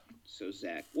So,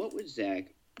 Zach, what would Zach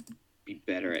be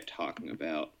better at talking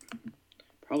about?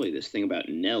 Probably this thing about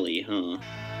Nelly, huh?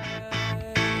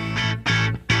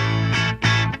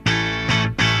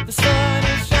 The sun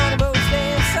is shining, but we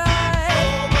stay inside.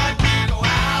 Oh, but we go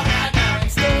out at night.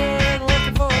 Staying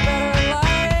looking for a better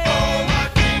life. Oh,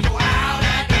 but we go out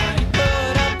at night.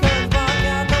 Put up curtains, block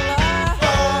out the light.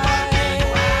 Oh, but we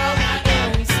go out at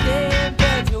And night. we stay in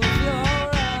bed till we feel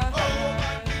alright. Oh,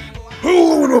 but we go out.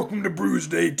 Hello and welcome to Brews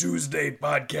Day Tuesday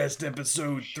podcast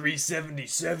episode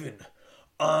 377.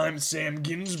 I'm Sam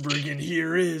Ginsberg and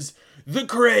here is the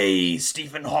cray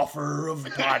Stephen Hoffer of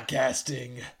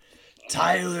podcasting,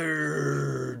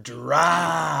 Tyler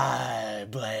Dryblade.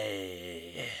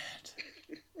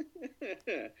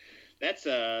 That's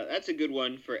a good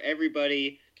one for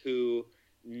everybody who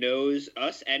knows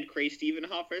us and Cray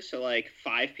Stevenhofer. So like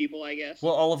 5 people, I guess.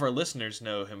 Well, all of our listeners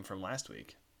know him from last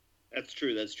week. That's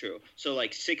true. So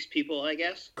like 6 people, I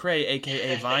guess. Cray,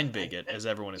 aka Vine Bigot, as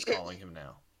everyone is calling him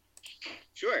now.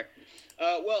 Sure.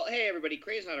 Well, hey everybody,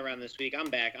 Cray's not around this week. I'm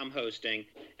back. I'm hosting,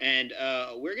 and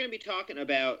we're gonna be talking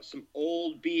about some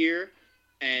old beer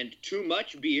and too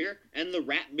much beer and the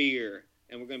rat beer,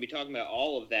 and we're gonna be talking about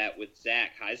all of that with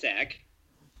Zach. Hi, Zach.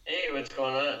 Hey, what's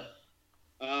going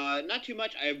on? Not too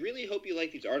much. I really hope you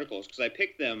like these articles because I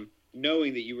picked them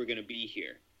knowing that you were gonna be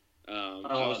here. So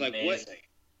I was like, amazing.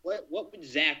 what would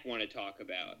Zach want to talk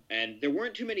about? And there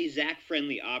weren't too many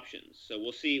Zach-friendly options, so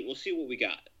we'll see what we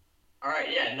got. All right,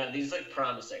 yeah, no, these look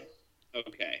promising.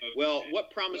 Okay. Well, what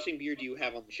promising beer do you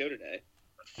have on the show today?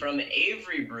 From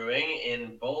Avery Brewing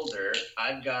in Boulder,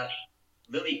 I've got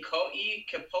Lilikoi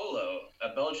Capolo,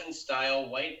 a Belgian-style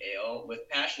white ale with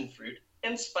passion fruit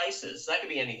and spices. That could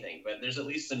be anything, but there's at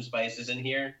least some spices in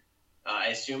here. I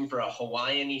assume for a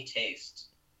Hawaiian-y taste.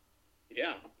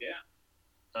 Yeah.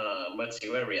 Let's see,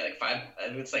 what are we, like 5?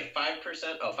 It's like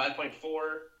 5%. Oh,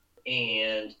 5.4,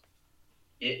 and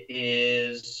it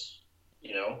is,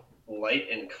 light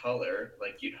in color,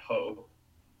 like you'd hope.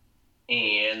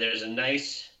 And there's a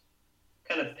nice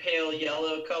kind of pale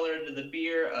yellow color to the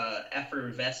beer,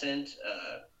 effervescent,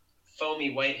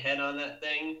 foamy white head on that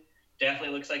thing.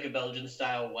 Definitely looks like a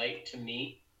Belgian-style white to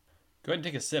me. Go ahead and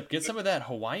take a sip. Get some of that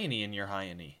Hawaiian-y in your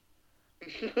high-y.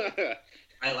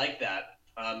 I like that.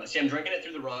 See, I'm drinking it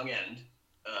through the wrong end.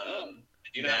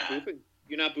 You're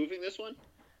not boofing this one?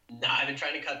 No, I've been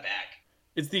trying to cut back.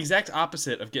 It's the exact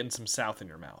opposite of getting some south in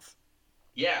your mouth.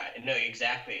 Yeah, no,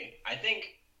 exactly. I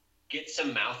think get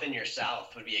some mouth in your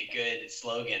south would be a good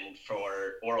slogan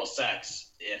for oral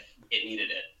sex if it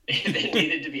needed it. If it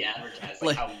needed to be advertised,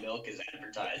 like how milk is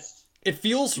advertised. It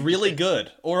feels really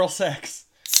good. Oral sex.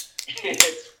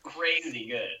 It's crazy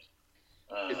good.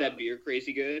 Is that beer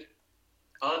crazy good?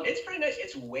 It's pretty nice.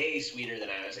 It's way sweeter than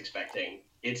I was expecting.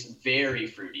 It's very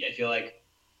fruity. I feel like,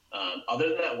 other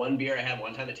than that one beer I had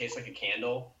one time that tastes like a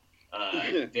candle,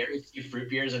 very few fruit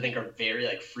beers I think are very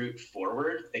like fruit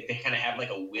forward. They kind of have like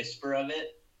a whisper of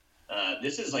it.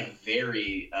 This is like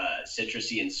very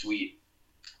citrusy and sweet.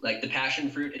 Like the passion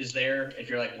fruit is there. If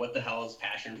you're like, what the hell does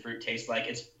passion fruit taste like?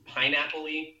 It's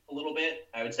pineapple-y a little bit.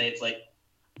 I would say it's like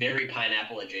very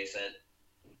pineapple adjacent.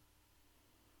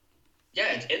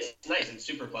 Yeah, it's nice. It's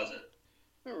super pleasant.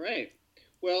 All right.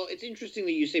 Well, it's interesting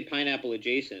that you say pineapple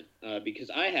adjacent because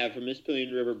I have from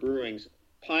Mispillion River Brewing's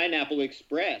Pineapple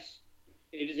Express.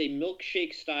 It is a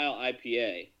milkshake style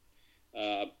IPA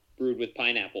brewed with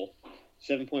pineapple,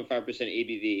 7.5%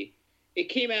 ABV. It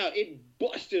came out, it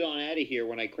busted on out of here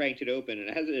when I cranked it open, and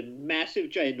it has a massive,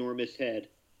 ginormous head.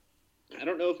 I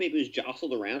don't know if maybe it was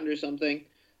jostled around or something,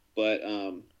 but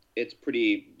it's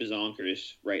pretty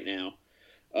bazonkers right now.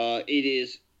 It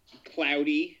is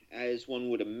cloudy, as one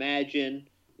would imagine.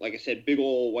 Like I said, big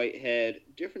old white head,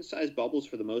 different size bubbles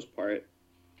for the most part.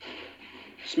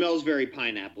 Smells very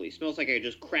pineapple-y. Smells like I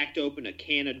just cracked open a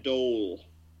can of Dole.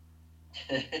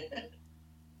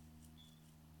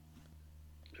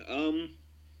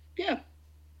 Yeah,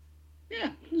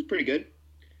 it was pretty good.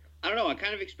 I don't know, I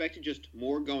kind of expected just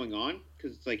more going on,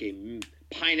 because it's like a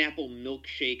pineapple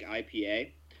milkshake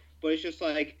IPA. But it's just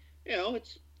like,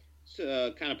 it's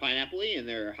kind of pineapple-y, and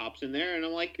there are hops in there, and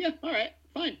I'm like, yeah, all right,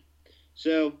 fine.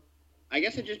 So I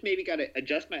guess I just maybe got to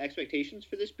adjust my expectations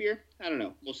for this beer. I don't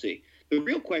know. We'll see. The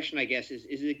real question, I guess, is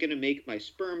it going to make my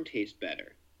sperm taste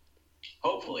better?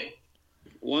 Hopefully.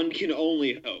 One can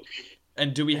only hope.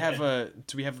 And do we have a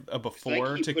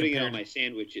before I keep to putting it compare? on my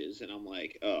sandwiches, and I'm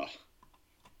like, ugh.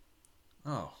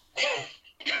 Oh.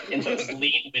 In those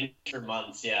lean winter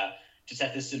months, yeah. Just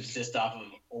have to subsist off of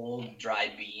old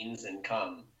dry beans and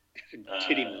cum.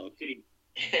 Titty milk.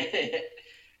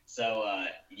 So,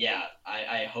 yeah,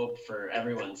 I hope for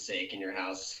everyone's sake in your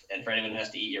house and for anyone who has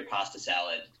to eat your pasta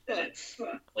salad that its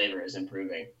flavor is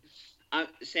improving.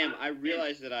 Sam, I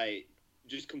realize that I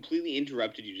just completely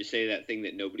interrupted you to say that thing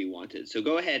that nobody wanted. So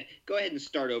go ahead and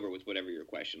start over with whatever your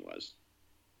question was.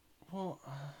 Well,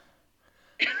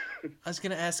 I was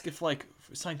gonna ask if, like,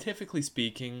 scientifically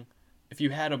speaking, if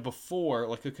you had a before,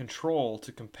 like a control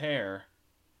to compare.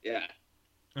 Yeah.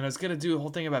 And I was gonna do a whole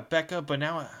thing about Becca, but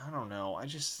now I don't know. I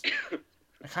kind of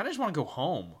just want to go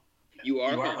home. You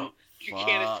are You are home. home. You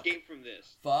can't Fuck. escape from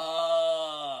this.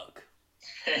 Fuck.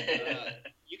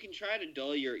 You can try to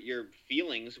dull your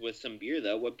feelings with some beer,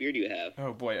 though. What beer do you have?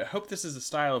 Oh boy, I hope this is a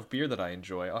style of beer that I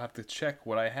enjoy. I'll have to check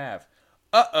what I have.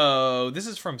 Uh-oh, this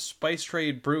is from Spice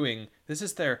Trade Brewing. This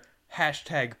is their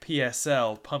hashtag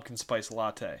PSL pumpkin spice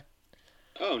latte.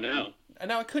 Oh, no. And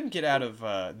now I couldn't get out of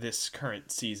this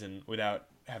current season without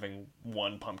having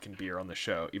one pumpkin beer on the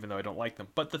show, even though I don't like them.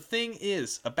 But the thing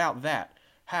is about that,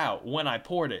 when I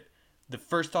poured it, the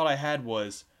first thought I had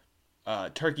was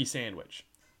turkey sandwich.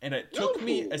 And it took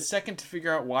me a second to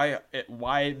figure out why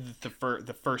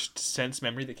the first sense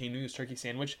memory that came to me was turkey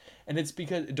sandwich. And it's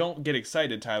because, don't get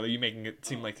excited, Tyler, you making it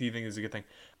seem like you think it's a good thing.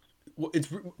 Well, it's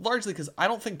largely because I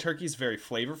don't think turkey is very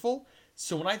flavorful.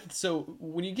 So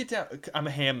when you get down, I'm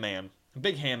a ham man, a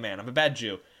big ham man. I'm a bad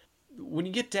Jew. When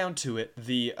you get down to it,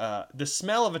 the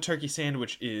smell of a turkey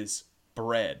sandwich is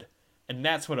bread, and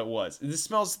that's what it was. This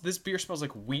beer smells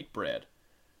like wheat bread.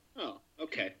 Oh,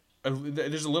 okay.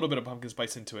 There's a little bit of pumpkin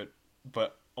spice into it,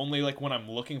 but only like when I'm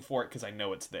looking for it because I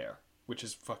know it's there, which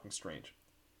is fucking strange.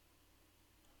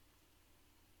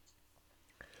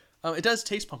 It does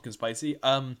taste pumpkin spicy.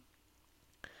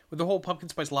 With the whole pumpkin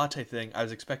spice latte thing, I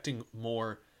was expecting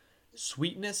more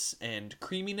sweetness and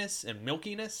creaminess and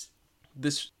milkiness.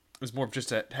 This was more of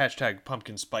just a hashtag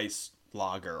pumpkin spice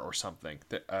lager or something.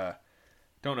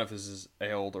 Don't know if this is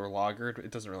aled or lagered. It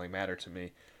doesn't really matter to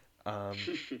me.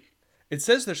 It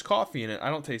says there's coffee in it. I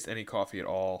don't taste any coffee at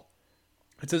all.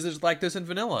 It says there's lactose and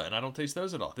vanilla, and I don't taste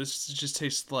those at all. This just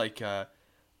tastes like a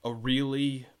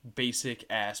really basic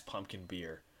ass pumpkin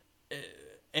beer.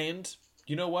 And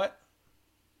you know what?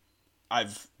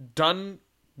 I've done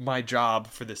my job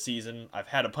for the season. I've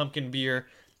had a pumpkin beer.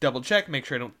 Double check, make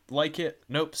sure I don't like it.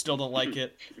 Nope, still don't like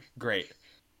it. Great.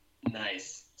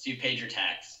 Nice. So you paid your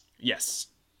tax. Yes.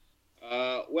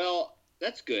 Well,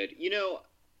 that's good.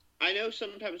 I know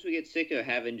sometimes we get sick of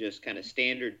having just kind of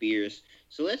standard beers,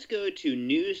 so let's go to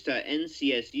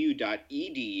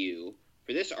news.ncsu.edu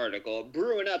for this article,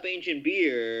 Brewing Up Ancient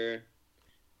Beer.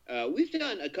 We've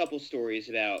done a couple stories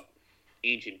about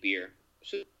ancient beer,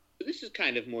 so this is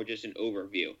kind of more just an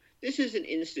overview. This is an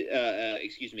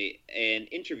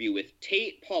interview with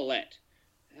Tate Paulette.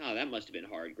 Oh, that must have been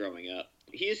hard growing up.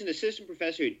 He is an assistant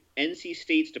professor at NC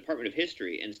State's Department of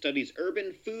History and studies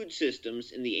urban food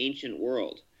systems in the ancient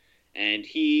world. And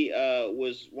he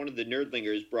was one of the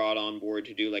nerdlingers brought on board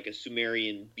to do like a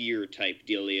Sumerian beer type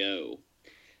dealio.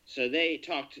 So they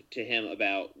talked to him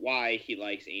about why he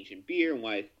likes ancient beer and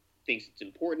why he thinks it's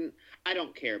important. I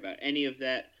don't care about any of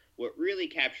that. What really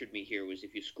captured me here was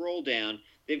if you scroll down,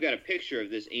 they've got a picture of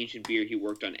this ancient beer he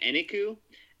worked on, Eniku,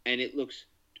 and it looks,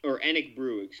 or Enik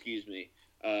Brew, excuse me,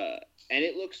 and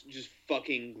it looks just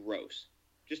fucking gross.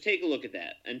 Just take a look at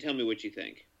that and tell me what you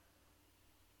think.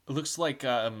 It looks like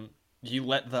you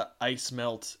let the ice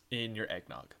melt in your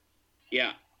eggnog.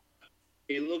 Yeah.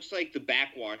 It looks like the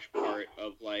backwash part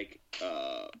of, like,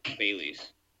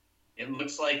 Bailey's. It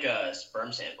looks like a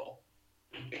sperm sample.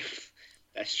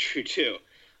 That's true, too.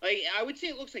 Like, I would say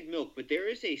it looks like milk, but there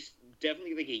is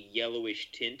definitely, like, a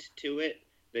yellowish tint to it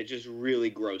that just really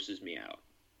grosses me out.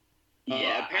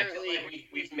 Yeah, apparently, I feel like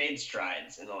we've made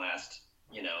strides in the last,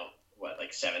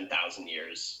 7,000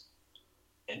 years,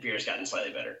 and beer's gotten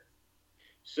slightly better.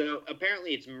 So,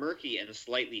 apparently it's murky and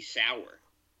slightly sour.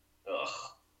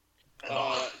 Ugh.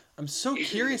 I'm so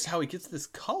curious how he gets this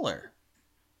color.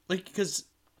 Like, because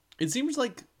it seems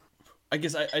like, I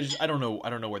guess I don't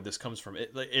know where this comes from.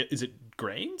 Is it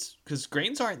grains? Because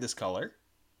grains aren't this color.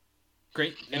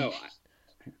 No.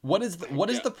 What is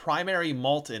the primary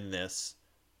malt in this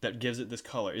that gives it this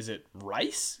color? Is it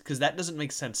rice? Because that doesn't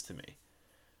make sense to me.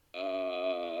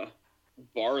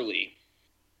 Barley.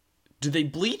 Do they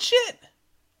bleach it?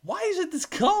 Why is it this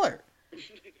color?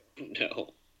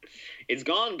 No. It's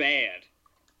gone bad.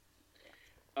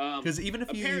 Because even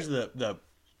if you use the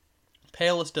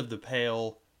palest of the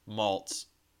pale malts,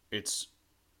 it's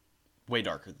way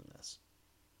darker than this.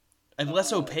 And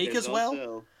less opaque as well?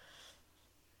 Also,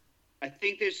 I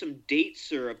think there's some date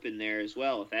syrup in there as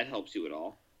well, if that helps you at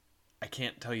all. I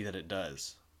can't tell you that it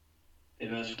does.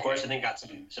 It was, of course, I think got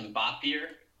some bop beer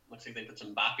Looks like they put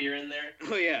some bop beer in there.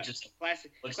 Oh yeah, Just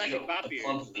classic looks classic like bop a beer.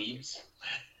 clump of leaves.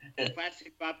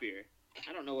 Classic bop beer.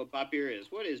 I don't know what bop beer is.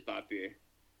 What is bop beer?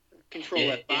 Control It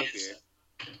that bop is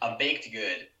beer. a baked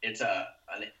good. It's an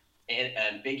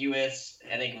ambiguous,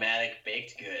 enigmatic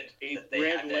baked good. A that they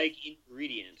have bread-like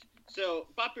ingredient. So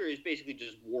bop beer is basically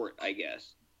just wort, I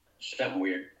guess. Something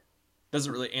weird.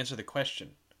 Doesn't really answer the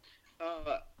question.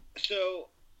 So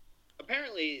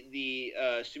apparently the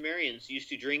Sumerians used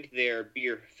to drink their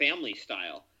beer family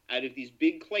style out of these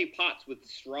big clay pots with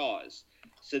straws.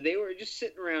 So they were just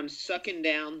sitting around sucking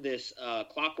down this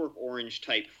Clockwork Orange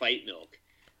type fight milk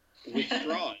with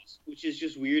straws, which is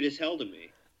just weird as hell to me.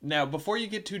 Now, before you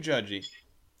get too judgy,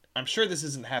 I'm sure this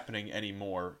isn't happening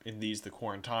anymore in the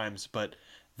current times, but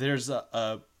there's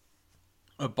a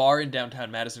bar in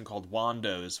downtown Madison called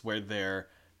Wando's where their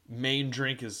main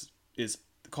drink is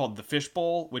called the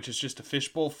fishbowl, which is just a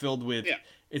fishbowl filled with,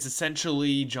 it's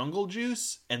essentially jungle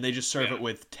juice, and they just serve it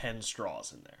with 10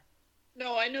 straws in there.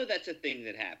 No, I know that's a thing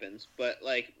that happens, but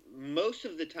like most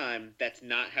of the time, that's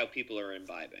not how people are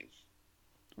imbibing.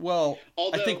 Well,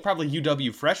 Although, I think probably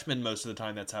UW freshmen most of the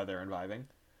time that's how they're imbibing.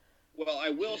 Well, I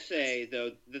will say,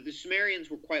 though, that the Sumerians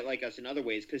were quite like us in other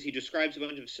ways, because he describes a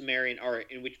bunch of Sumerian art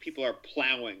in which people are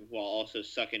plowing while also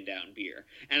sucking down beer.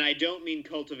 And I don't mean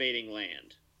cultivating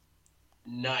land.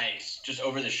 Nice. Just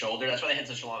over the shoulder. That's why they had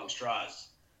such long straws.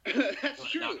 That's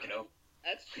true. Knock it over.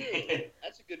 That's true.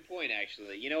 That's a good point,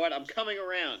 actually. You know what? I'm coming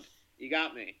around. You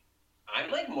got me. I'm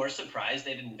like more surprised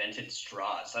they'd invented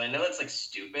straws. And I know that's like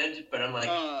stupid, but I'm like,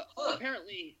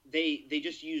 Apparently, they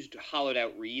just used hollowed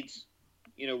out reeds.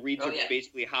 You know, reeds are yeah.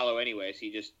 basically hollow anyway, so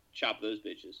you just chop those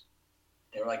bitches.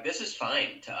 They were like, this is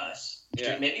fine to us.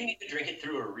 Yeah. Maybe you need to drink it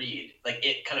through a reed. Like,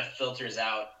 it kind of filters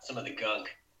out some of the gunk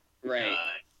Right.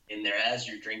 In there as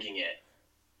you're drinking it.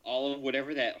 All of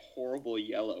whatever that horrible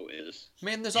yellow is.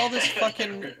 Man, there's all this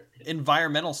fucking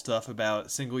environmental stuff about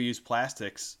single-use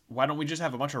plastics. Why don't we just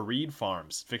have a bunch of reed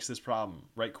farms fix this problem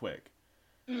right quick?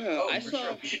 I for saw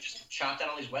sure. We should just chop down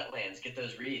all these wetlands, get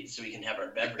those reeds so we can have our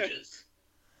beverages.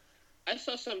 I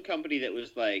saw some company that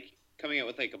was like coming out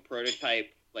with like a prototype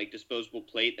like disposable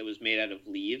plate that was made out of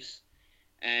leaves.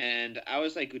 And I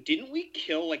was like, didn't we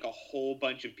kill like a whole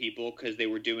bunch of people because they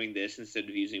were doing this instead of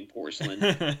using porcelain?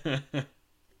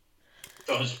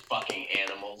 Those fucking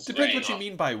animals. Depends Right. what you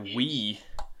mean by we.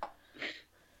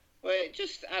 Well,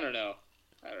 I don't know.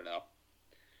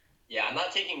 Yeah, I'm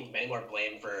not taking any more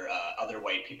blame for other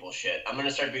white people shit. I'm going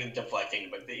to start being deflecting,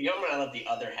 but I'm going to let the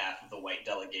other half of the white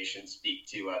delegation speak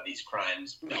to these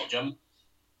crimes, Belgium.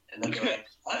 And then they're like,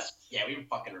 us? Yeah, we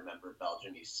fucking remember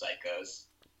Belgium, you psychos.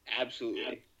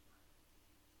 Absolutely.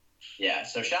 Yeah,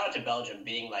 so shout out to Belgium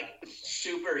being like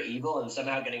super evil and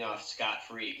somehow getting off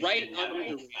scot-free. Right Didn't have under a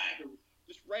cool the flag.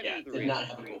 Just right Yeah, under the did not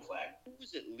have a cool flag. Who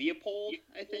was it? Leopold,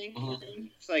 I think. Mhm.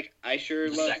 It's like I sure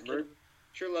The love second.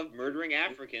 murdering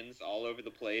Africans all over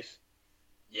the place.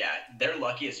 Yeah, they're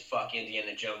lucky as fuck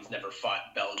Indiana Jones never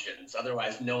fought Belgians.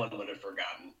 Otherwise, no one would have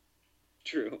forgotten.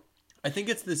 True. I think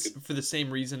it's this for the same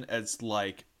reason as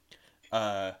like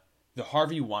the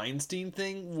Harvey Weinstein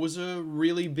thing was a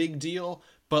really big deal,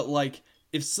 but like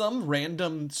if some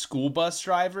random school bus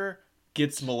driver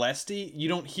gets molested, you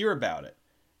don't hear about it.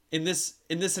 In this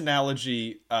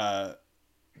analogy,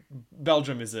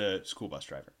 Belgium is a school bus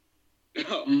driver.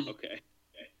 Oh, okay.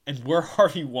 And we're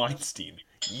Harvey Weinstein.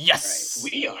 Yes.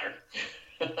 We are.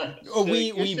 Oh, So we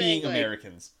you're being saying, like-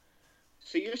 Americans.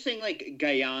 So you're saying like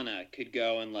Guyana could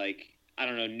go and like I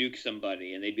don't know nuke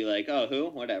somebody and they'd be like, oh who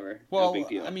whatever, Well, no big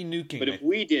deal. I mean nuking. But if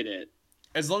we did it,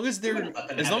 as long as they're wouldn't let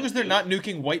them have it, not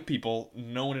nuking white people,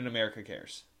 no one in America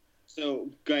cares. so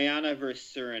Guyana versus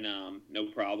Suriname, no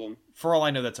problem. For all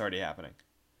I know, that's already happening.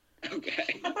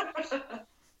 Okay.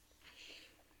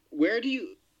 Where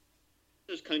do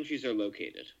those countries are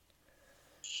located?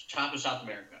 Top of South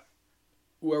America.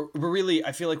 We're really,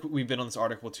 I feel like we've been on this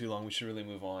article too long. We should really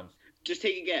move on. Just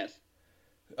take a guess.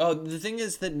 Oh, the thing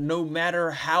is that no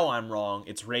matter how I'm wrong,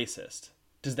 it's racist.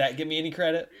 Does that give me any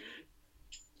credit?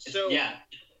 So Yeah. South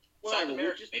whatever,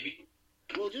 America, baby.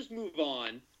 we'll just move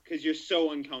on because you're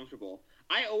so uncomfortable.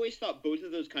 I always thought both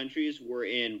of those countries were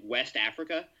in West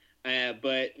Africa,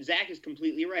 but Zach is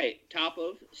completely right. Top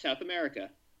of South America.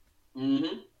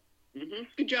 Mm-hmm.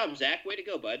 Good job, Zach. Way to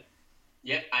go, bud.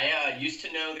 Yep, I used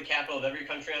to know the capital of every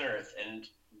country on Earth, and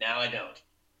now I don't.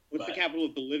 What's the But- capital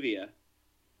of Bolivia?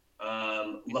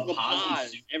 La La Paz and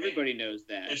Paz. Sucre. Everybody knows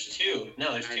that. There's two.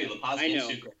 No, there's I two. know. La Paz I and know.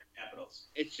 Sucre are capitals.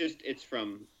 It's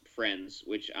from Friends,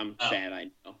 which I'm Oh. sad I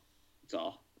know.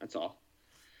 That's all.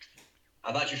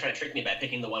 I thought you were trying to trick me by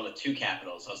picking the one with two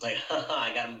capitals. I was like, haha,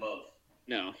 I got them both.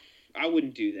 No, I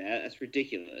wouldn't do that. That's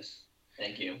ridiculous.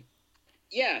 Thank you.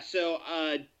 Yeah, so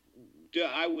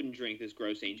I wouldn't drink this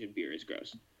gross ancient beer. It's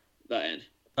gross. The end.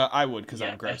 I would, because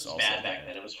Yeah, I'm gross that's also. bad back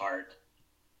then. It was hard.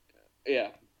 Yeah.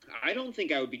 I don't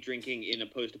think I would be drinking in a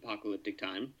post-apocalyptic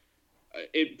time.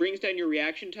 It brings down your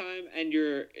reaction time and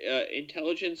your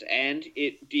intelligence, and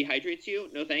it dehydrates you.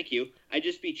 No, thank you. I'd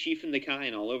just be chiefing the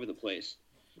kind all over the place.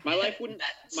 My life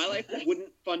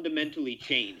wouldn't fundamentally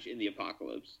change in the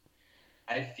apocalypse.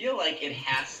 I feel like it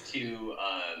has to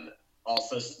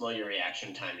also slow your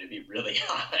reaction time to be really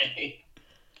high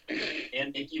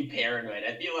and make you paranoid.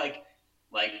 I feel like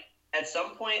at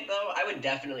some point though, I would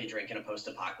definitely drink in a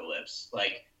post-apocalypse.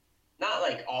 Like, not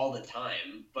like all the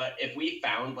time, but if we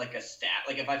found like a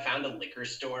if I found a liquor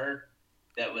store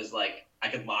that was like I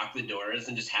could lock the doors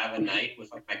and just have a night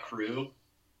with like my crew,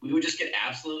 we would just get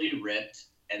absolutely ripped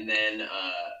and then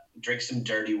drink some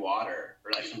dirty water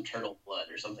or like some turtle blood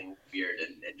or something weird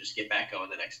and just get back going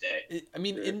the next day. I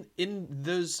mean, in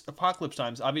those apocalypse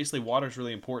times, obviously water is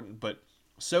really important, but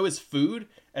so is food.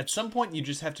 At some point, you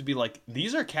just have to be like,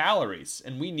 these are calories,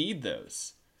 and we need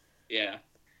those. Yeah.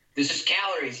 This is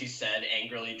calories, he said,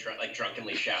 angrily,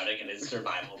 drunkenly shouting in his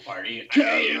survival party.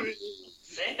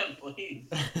 Sam, please.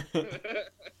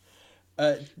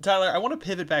 Tyler, I want to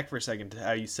pivot back for a second to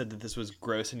how you said that this was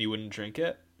gross and you wouldn't drink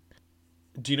it.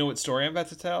 Do you know what story I'm about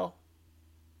to tell?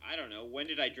 I don't know. When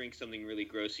did I drink something really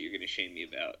gross that you're going to shame me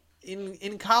about?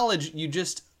 In college, you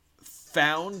just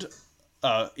found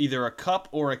either a cup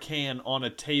or a can on a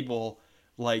table,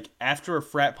 like after a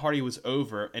frat party was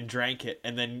over, and drank it,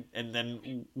 and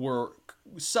then were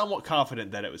somewhat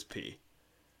confident that it was pee.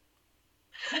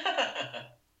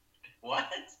 What?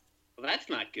 Well, that's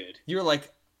not good. You were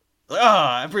like,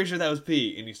 I'm pretty sure that was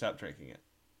pee, and you stopped drinking it.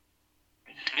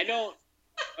 I don't...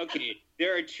 Okay,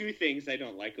 there are two things I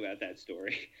don't like about that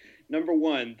story. Number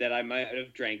one, that I might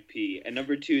have drank pee, and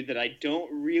number two, that I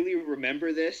don't really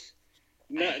remember this.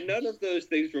 None of those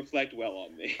things reflect well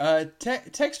on me.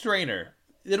 Text Rainer.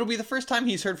 It'll be the first time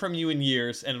he's heard from you in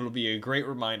years, and it'll be a great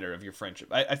reminder of your friendship.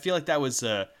 I feel like that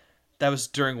was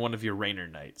during one of your Rainer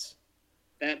nights.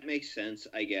 That makes sense,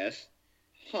 I guess.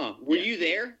 Huh. Were you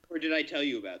there, or did I tell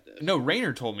you about this? No,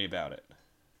 Rainer told me about it.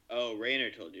 Oh, Rainer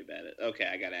told you about it. Okay,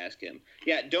 I gotta ask him.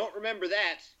 Yeah, don't remember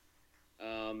that.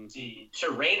 See,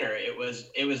 to Rainer, it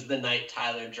was the night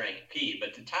Tyler drank pee,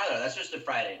 but to Tyler, that's just a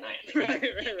Friday night. Right.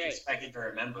 Expected to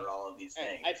remember all of these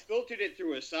things. I filtered it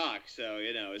through a sock, so,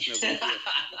 it's no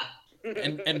big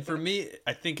deal. And for me,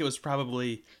 I think it was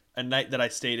probably a night that I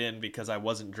stayed in because I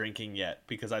wasn't drinking yet,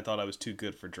 because I thought I was too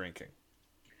good for drinking.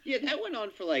 Yeah, that went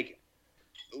on for, like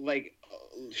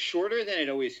shorter than it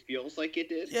always feels like it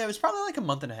did. Yeah, it was probably like a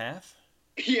month and a half.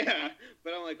 Yeah,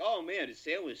 but I'm like, oh man,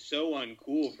 Sam was so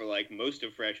uncool for like most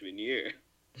of freshman year.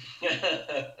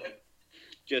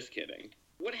 Just kidding.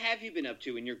 What have you been up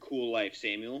to in your cool life,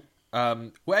 Samuel?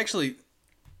 Well, actually,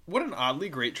 what an oddly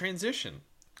great transition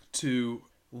to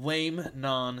lame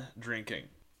non-drinking.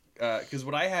 Because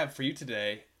what I have for you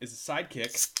today is a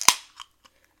sidekick.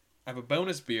 I have a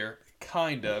bonus beer,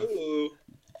 kind of. Ooh.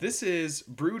 This is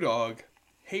Brewdog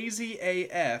Hazy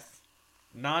AF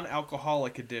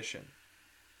non-alcoholic edition.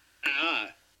 Ah.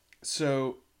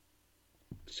 So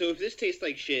if this tastes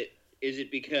like shit, is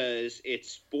it because it's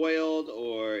spoiled,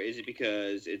 or is it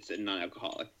because it's a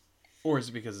non-alcoholic? Or is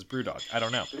it because it's Brewdog? I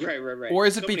don't know. Right. Or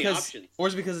is it So many because options.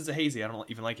 it's a hazy? I don't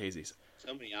even like hazies.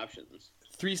 So many options.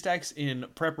 3 Stacks, in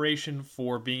preparation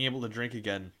for being able to drink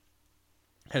again,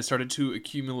 has started to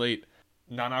accumulate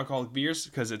non-alcoholic beers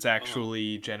because it's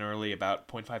actually generally about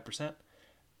 0.5%.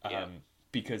 Yeah.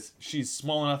 Because she's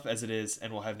small enough as it is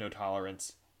and will have no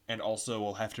tolerance, and also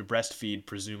will have to breastfeed,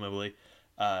 presumably.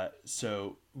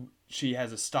 So she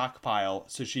has a stockpile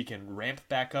so she can ramp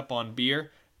back up on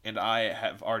beer, and I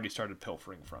have already started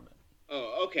pilfering from it.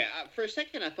 Oh, okay. For a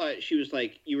second, I thought she was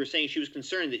like, you were saying she was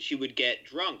concerned that she wowould get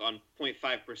drunk on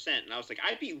 0.5%, and I was like,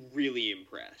 I'd be really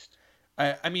impressed.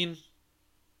 I mean,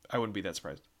 I wouldn't be that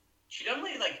surprised. She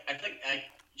definitely, I feel like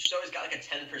she's always got like a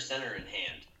 10%er in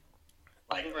hand.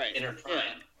 Right. In her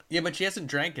prime. Yeah, but she hasn't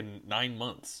drank in 9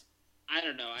 months. I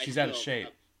don't know. She's out of shape.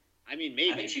 I mean,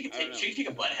 maybe. I think she could take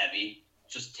a butt heavy.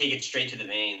 Just take it straight to the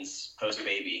veins post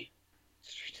baby.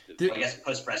 I guess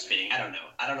post breastfeeding. I don't know.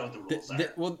 I don't know what the rules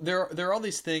are. Well, there are all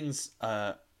these things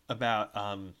about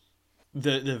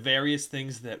the various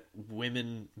things that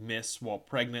women miss while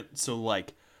pregnant. So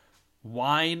like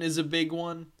wine is a big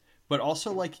one, but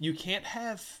also like you can't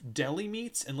have deli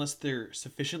meats unless they're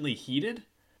sufficiently heated.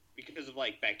 Because of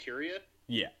like bacteria?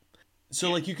 Yeah. So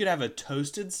like you could have a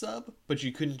toasted sub, but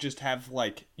you couldn't just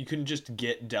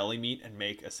get deli meat and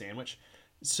make a sandwich.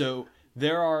 So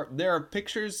there are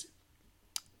pictures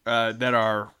that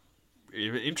are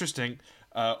interesting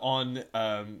on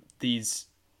she's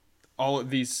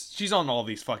on all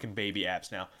these fucking baby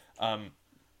apps now.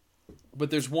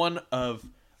 But there's one of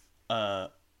a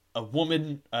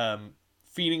woman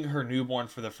feeding her newborn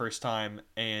for the first time,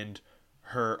 and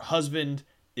her husband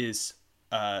is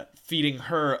feeding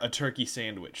her a turkey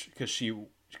sandwich because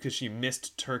she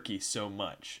missed turkey so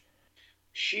much.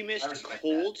 She missed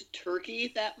cold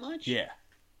turkey that much? Yeah.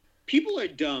 People are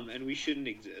dumb, and we shouldn't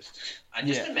exist. I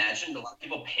just imagined a lot of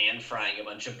people pan frying a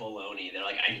bunch of bologna. They're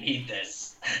like, I need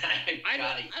this. I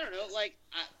don't know. Like,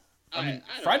 I mean,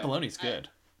 I don't fried know. bologna's good.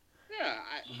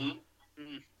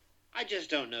 I just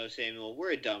don't know, Samuel.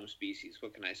 We're a dumb species.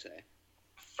 What can I say?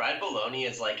 Fried bologna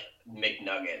is like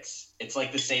McNuggets. It's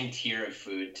like the same tier of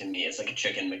food to me. It's like a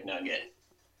chicken McNugget.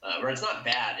 Where it's not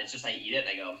bad. It's just I eat it and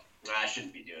I go, I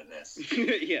shouldn't be doing this.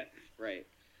 Yeah, right.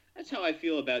 That's how I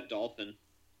feel about dolphin.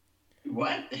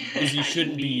 What? Because you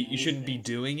shouldn't be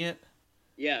doing it.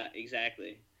 Yeah,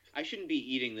 exactly. I shouldn't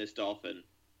be eating this dolphin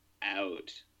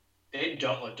out. They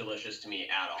don't look delicious to me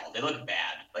at all. They look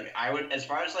bad. Like I would, as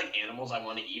far as like animals I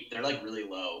want to eat, they're like really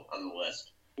low on the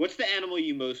list. What's the animal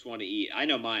you most want to eat? I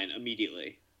know mine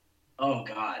immediately. Oh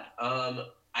God.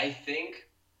 I think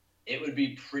it would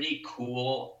be pretty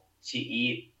cool to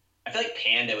eat. I feel like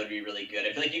panda would be really good.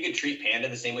 I feel like you could treat panda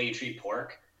the same way you treat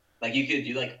pork. Like you could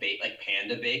do like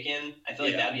panda bacon. I feel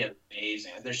like that'd be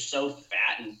amazing. They're so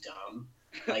fat and dumb.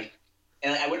 Like,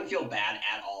 and I wouldn't feel bad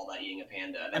at all about eating a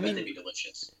panda. I bet they'd be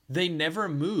delicious. They never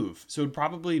move, so it'd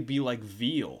probably be like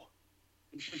veal.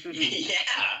 Yeah.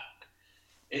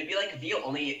 It'd be like veal,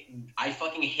 only I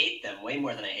fucking hate them way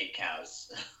more than I hate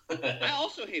cows. I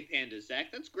also hate pandas,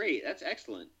 Zach. That's great. That's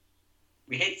excellent.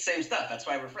 We hate the same stuff. That's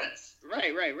why we're friends.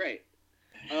 Right.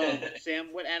 Sam,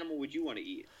 what animal would you want to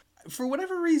eat? For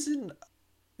whatever reason,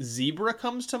 zebra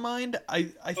comes to mind. I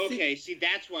think... Okay, see,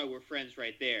 that's why we're friends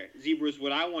right there. Zebra's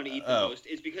what I want to eat the most.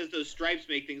 It's because those stripes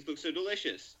make things look so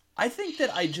delicious. I think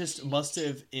that I just must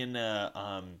have in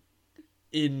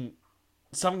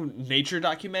some nature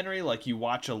documentary, like you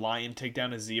watch a lion take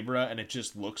down a zebra and it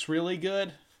just looks really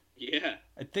good. Yeah.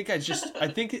 I think I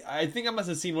must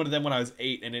have seen one of them when I was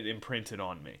 8 and it imprinted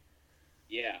on me.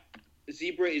 Yeah.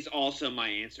 Zebra is also my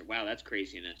answer. Wow, that's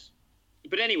craziness.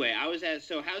 But anyway, how's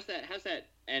that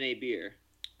NA beer?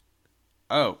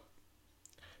 Oh.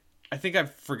 I think I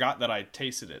forgot that I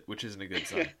tasted it, which isn't a good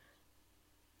sign.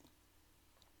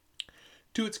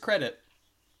 To its credit,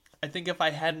 I think if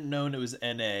I hadn't known it was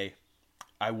NA,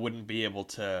 I wouldn't be able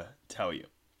to tell you.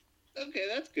 Okay,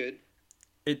 that's good.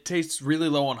 It tastes really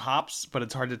low on hops, but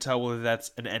it's hard to tell whether that's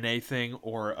an NA thing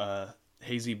or a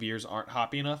hazy beers aren't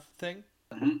hoppy enough thing.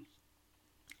 Mm-hmm.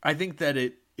 I think that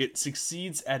it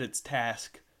succeeds at its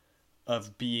task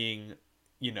of being,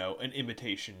 an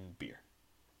imitation beer.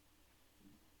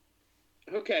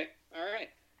 Okay, all right.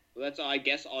 Well, that's I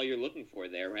guess all you're looking for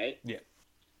there, right? Yeah.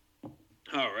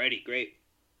 Alrighty, great.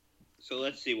 So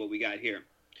let's see what we got here.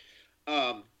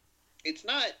 It's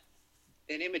not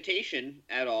an imitation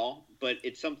at all, but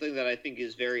it's something that I think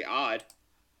is very odd.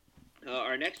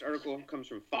 Our next article comes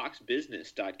from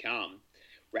foxbusiness.com.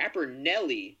 Rapper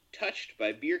Nelly touched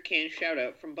by beer can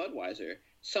shoutout from Budweiser.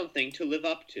 Something to live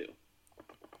up to.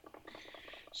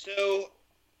 So,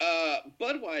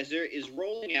 Budweiser is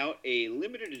rolling out a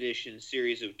limited edition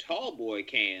series of tall boy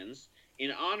cans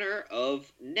in honor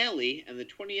of Nelly and the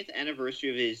 20th anniversary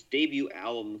of his debut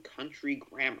album, Country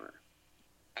Grammar.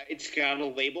 It's got a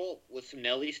label with some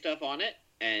Nelly stuff on it,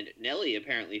 and Nelly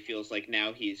apparently feels like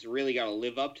now he's really got to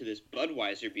live up to this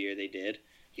Budweiser beer they did.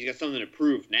 He's got something to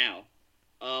prove now.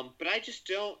 But I just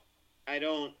don't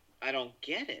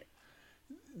get it.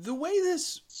 The way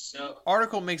this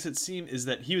article makes it seem is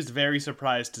that he was very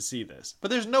surprised to see this.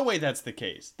 But there's no way that's the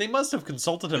case. They must have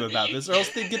consulted him about this, or else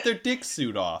they'd get their dick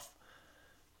suit off.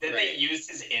 Then they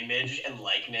used his image and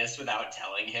likeness without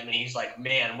telling him, and he's like,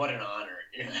 man, what an honor.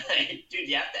 Like, dude,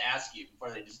 you have to ask you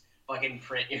before they just fucking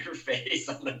print your face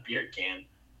on the beer can.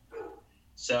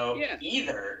 So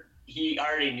either he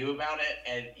already knew about it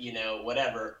and,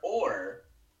 whatever, or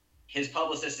his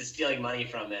publicist is stealing money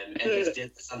from him and just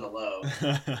did this on the low.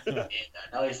 And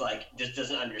now he's like, just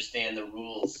doesn't understand the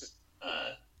rules.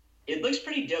 It looks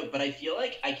pretty dope, but I feel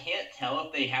like I can't tell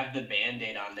if they have the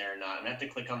Band-Aid on there or not. I'm going to have to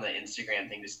click on the Instagram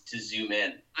thing to zoom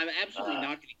in. I'm absolutely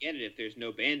not going to get it if there's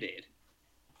no Band-Aid.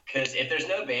 Because if there's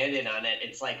no Band-Aid on it,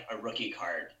 it's like a rookie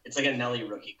card. It's like a Nelly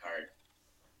rookie card.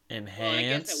 Enhance. Well, I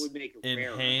guess that would make it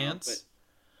rarer, Enhance.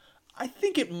 But... I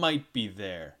think it might be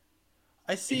there.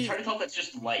 I see. It's hard to tell if it's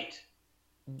just light.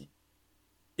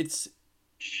 It's...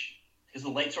 Because the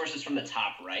light source is from the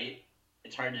top right.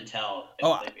 It's hard to tell.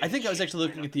 I think I was actually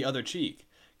looking at the other cheek.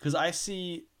 Because I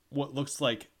see what looks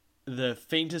like the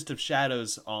faintest of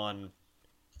shadows on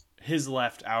his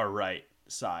left, our right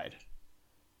side.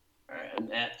 All right,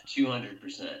 I'm at 200%.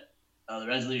 The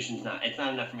resolution's not. It's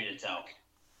not enough for me to tell.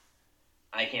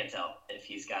 I can't tell if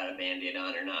he's got a Band-Aid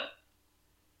on or not.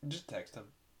 Just text him.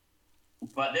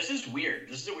 But this is weird.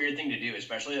 This is a weird thing to do,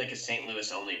 especially like a St.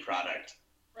 Louis only product.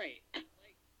 Right.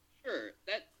 Like, sure,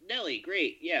 that Nelly,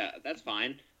 great, yeah, that's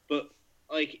fine. But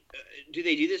like, do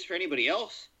they do this for anybody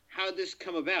else? How did this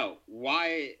come about?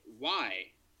 Why?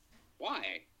 Well,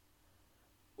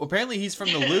 apparently he's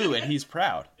from the Lou and he's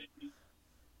proud.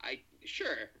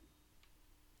 Sure.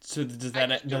 So does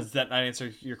that not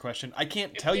answer your question? I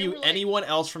can't tell you like, anyone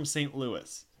else from St.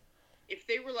 Louis. If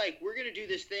they were like, we're gonna do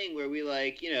this thing where we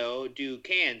like, do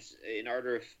cans in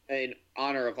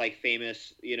honor of like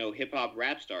famous, hip hop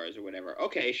rap stars or whatever.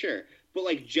 Okay, sure. But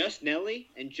like just Nelly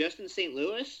and just in St.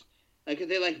 Louis, like if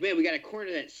they're like, man, we got to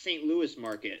corner that St. Louis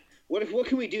market. What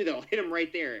can we do that'll hit them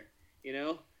right there?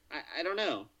 I don't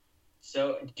know.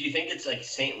 So, do you think it's like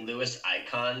St. Louis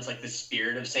icons, like the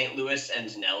spirit of St. Louis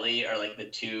and Nelly are like the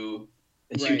two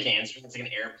Right. cans? It's like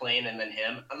an airplane and then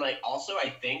him. I'm like, also, I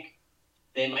think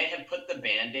they might have put the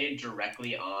Band-Aid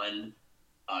directly on,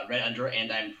 right under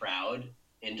 "And I'm Proud"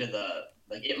 into the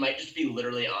like. It might just be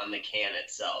literally on the can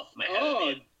itself. Might have it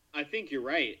made. I think you're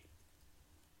right.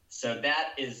 So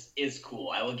that is cool.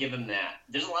 I will give him that.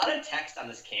 There's a lot of text on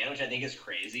this can, which I think is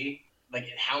crazy. Like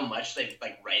how much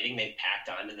writing they've packed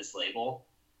onto this label.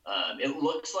 It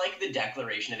looks like the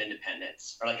Declaration of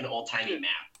Independence or like an old timey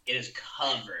map. It is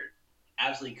covered,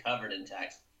 absolutely covered in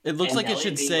text. It looks And like it Nelly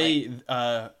should being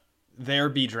say, "There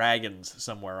be dragons"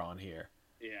 somewhere on here.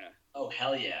 Yeah. Oh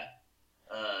hell yeah!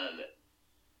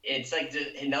 It's like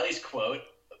Nelly's quote,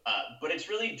 but it's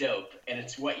really dope, and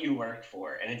it's what you work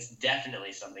for, and it's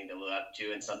definitely something to live up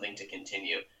to and something to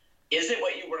continue. Is it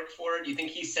what you work for? Do you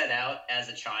think he set out as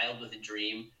a child with a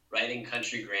dream, writing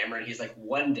country grammar, and he's like,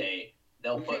 one day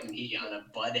they'll put me on a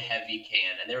Bud Heavy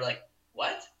can, and they're like,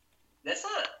 what? That's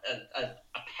not a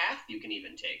path you can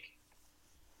even take.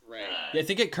 Right. Yeah, I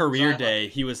think at career day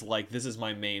he was like, "This is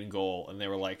my main goal," and they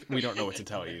were like, "We don't know what to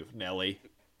tell you, Nelly,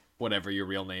 whatever your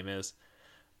real name is."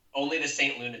 Only the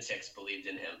Saint Lunatics believed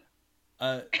in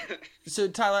him. So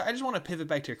Tyler, I just want to pivot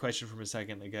back to your question from a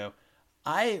second ago.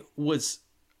 I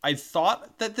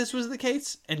thought that this was the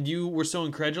case, and you were so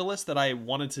incredulous that I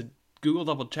wanted to Google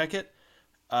double check it.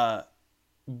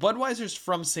 Budweiser's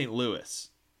from St. Louis.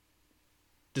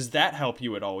 Does that help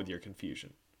you at all with your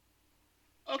confusion?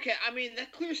 Okay, I mean,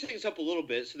 that clears things up a little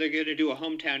bit, so they're going to do a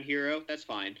hometown hero. That's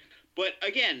fine. But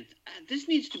again, this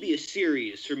needs to be a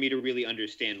series for me to really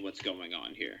understand what's going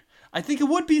on here. I think it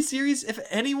would be a series if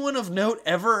anyone of note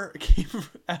ever came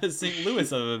out of St.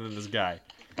 Louis other than this guy.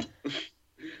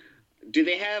 Do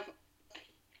they have...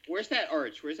 Where's that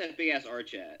arch? Where's that big-ass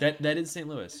arch at? That is St.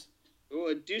 Louis.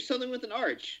 Oh, do something with an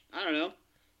arch. I don't know.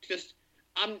 Just...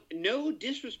 no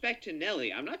disrespect to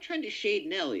Nelly. I'm not trying to shade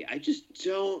Nelly. I just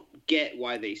don't get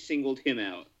why they singled him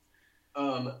out.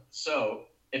 So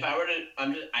if I were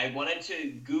to, I wanted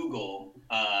to Google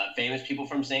famous people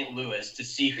from St. Louis to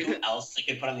see who else I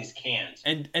could put on these cans.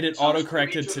 And it So I'm just gonna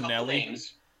auto-corrected read you to a couple Nelly.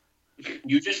 names.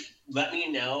 You just let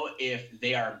me know if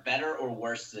they are better or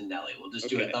worse than Nelly. We'll just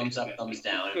do a Okay. thumbs up, thumbs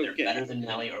down. If they're Okay. better than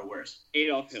Nelly or worse.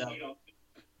 Adolf So, Hitler.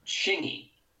 Chingy.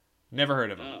 Never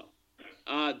heard of him.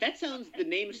 Oh. The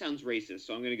name sounds racist,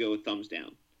 so I'm going to go with thumbs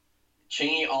down.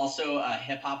 Chingy, also a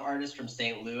hip-hop artist from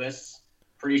St. Louis.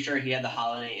 Pretty sure he had the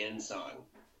Holiday Inn song.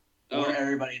 Or Oh.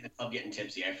 Everybody in the Club Getting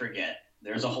Tipsy. I forget.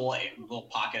 There's a whole little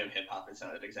pocket of hip-hop that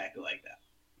sounded exactly like that.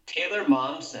 Taylor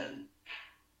Momsen.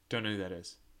 Don't know who that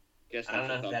is. Guess I don't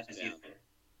know that's if a that thumbs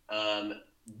is down. either.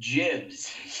 Jibs.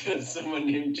 Someone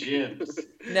named Jibs.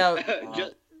 Now,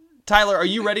 Tyler, are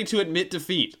you ready to admit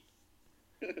defeat?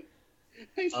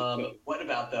 I suppose. What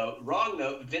about, though? Wrong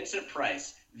note, Vincent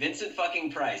Price. Vincent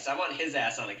fucking Price. I want his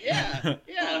ass on a can. Yeah, I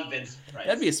yeah. love Vincent Price.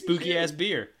 That'd be a spooky ass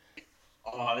beer.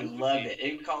 Oh, I would love it.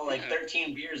 It would call like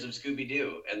 13 beers of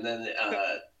Scooby-Doo, and then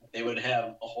they would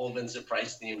have a whole Vincent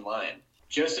Price themed line.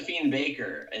 Josephine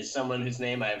Baker is someone whose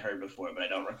name I've heard before, but I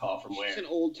don't recall from where. She's an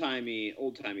old-timey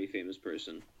famous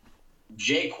person.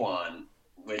 Jaquan,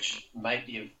 which might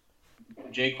be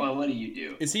Jaquan, what do you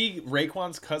do? Is he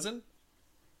Raekwon's cousin?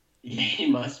 Yeah, he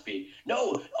must be.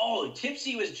 No,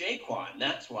 Tipsy was Jaquan.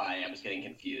 That's why I was getting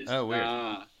confused. Oh, weird.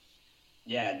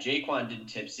 Yeah, Jaquan did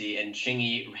Tipsy, and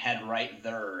Chingy had Right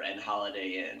There and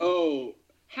Holiday Inn. Oh,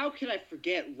 how could I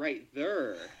forget Right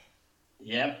There?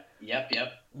 Yep.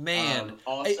 Man,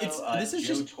 Also, this is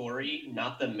Joe just Torre,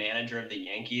 not the manager of the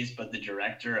Yankees, but the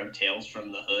director of Tales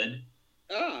from the Hood.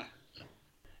 Ah,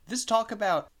 this talk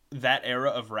about that era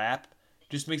of rap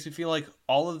just makes me feel like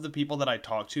all of the people that I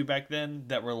talked to back then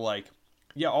that were like,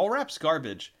 yeah, all rap's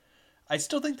garbage. I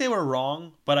still think they were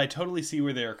wrong, but I totally see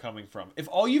where they are coming from. If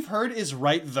all you've heard is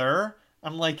right there,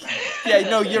 I'm like, yeah,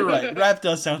 no, you're right. Rap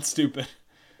does sound stupid.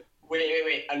 Wait.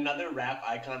 Another rap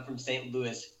icon from St.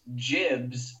 Louis,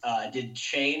 Jibbs, did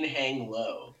Chain Hang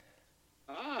Low.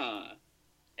 Ah.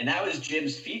 And that was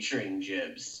Jibbs featuring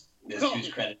Jibbs. This who's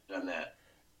credited on that.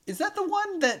 Is that the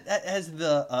one that has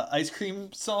the ice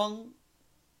cream song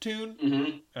tune?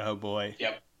 Mm-hmm. Oh, boy.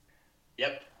 Yep.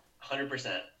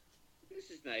 100%.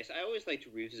 This is nice. I always like to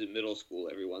revisit middle school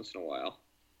every once in a while.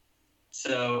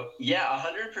 So, yeah,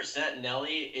 100%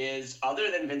 Nelly is,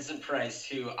 other than Vincent Price,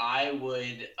 who I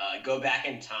would go back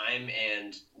in time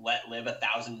and let live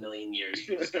 1,000 million years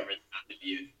to discover the sound of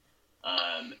youth.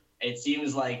 It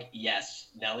seems like, yes,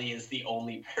 Nelly is the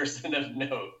only person of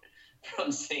note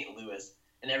from St. Louis,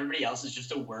 and everybody else is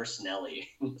just a worse Nelly.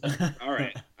 All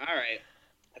right.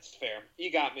 That's fair.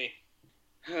 You got me.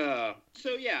 So,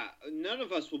 yeah, none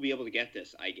of us will be able to get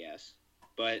this, I guess.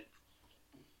 But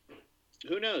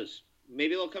who knows?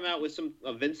 Maybe they'll come out with some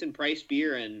Vincent Price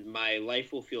beer, and my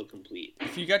life will feel complete.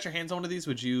 If you got your hands on one of these,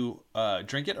 would you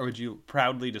drink it, or would you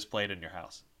proudly display it in your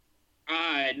house?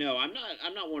 No, I'm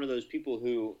not one of those people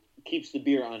who keeps the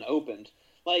beer unopened.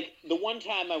 Like, the one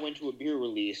time I went to a beer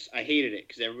release, I hated it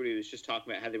because everybody was just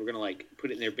talking about how they were going to, like,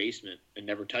 put it in their basement and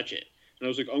never touch it. And I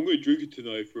was like, I'm going to drink it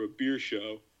tonight for a beer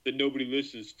show that nobody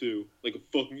listens to, like a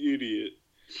fucking idiot.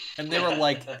 And they were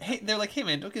like, hey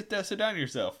man, don't get so down on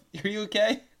yourself. Are you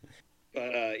okay?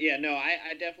 But, yeah, no,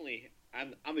 I definitely,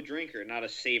 I'm a drinker, not a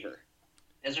saver.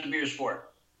 That's what beer's for.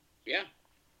 Yeah.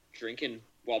 Drinking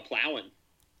while plowing,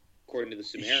 according to the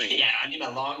Sumerian. Yeah, I need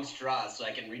my long straw so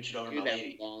I can reach it over my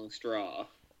lady. Long straw.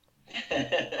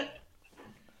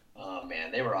 Oh,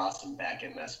 man, they were awesome back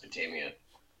in Mesopotamia.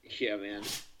 Yeah, man.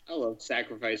 I love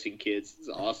sacrificing kids. It's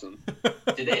awesome.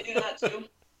 Did they do that,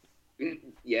 too?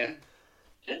 Yeah.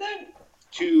 Did they?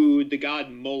 To the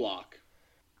god Moloch.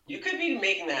 You could be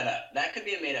making that up. That could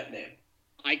be a made-up name.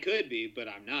 I could be, but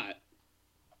I'm not.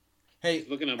 Hey, He's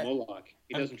looking at Moloch.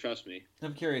 He doesn't trust me.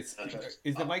 I'm curious.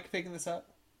 Is the mic picking this up?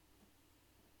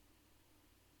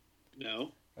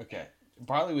 No. Okay.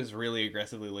 Barley was really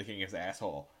aggressively licking his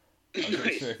asshole. I wasn't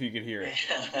Nice. sure if you could hear it.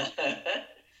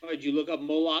 Oh, did you look up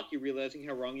Moloch? You're realizing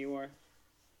how wrong you are?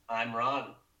 I'm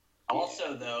wrong.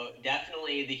 Also, though,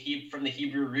 definitely from the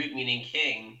Hebrew root meaning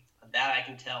king, that I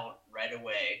can tell right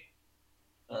away.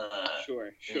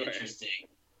 Sure. Interesting.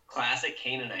 Classic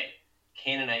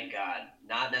Canaanite god,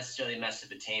 not necessarily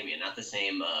Mesopotamia, not the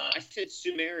same. I said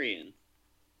Sumerian.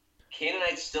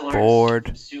 Canaanites still aren't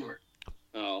Bored. Sumer.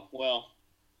 Oh, well.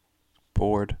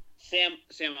 Bored. Sam,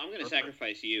 I'm going to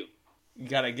sacrifice you. You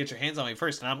gotta get your hands on me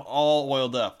first, and I'm all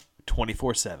oiled up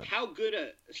 24/7.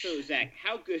 Zach,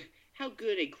 how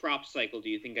good a crop cycle do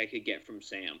you think I could get from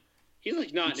Sam? He's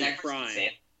like not in his prime.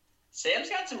 Sam's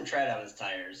got some tread on his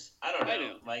tires. I don't know. I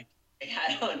know. Like,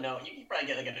 I don't know. You can probably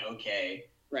get like an okay,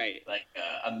 Right. like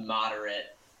a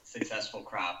moderate successful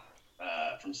crop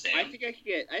from Sam. I think I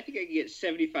could get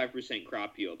 75%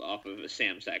 crop yield off of a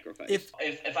Sam sacrifice. If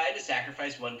If I had to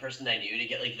sacrifice one person I knew to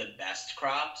get like the best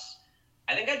crops,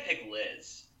 I think I'd pick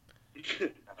Liz.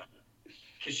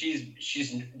 Because she's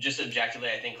just objectively,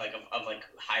 I think, like of like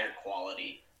higher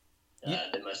quality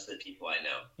than most of the people I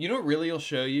know. you know what really will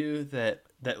show you that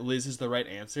Liz is the right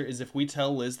answer is if we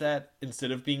tell Liz that,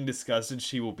 instead of being disgusted,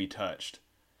 she will be touched.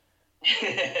 She's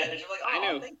like,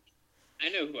 oh, I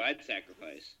know who I'd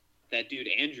sacrifice. That dude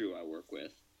Andrew I work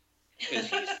with.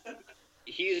 Because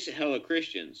he's hella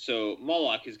Christian, so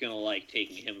Moloch is going to like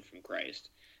taking him from Christ.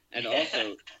 And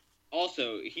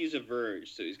also, he's a virgin,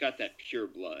 so he's got that pure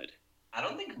blood. I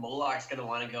don't think Moloch's going to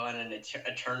want to go on an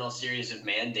eternal series of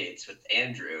mandates with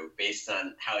Andrew based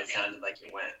on how it sounded like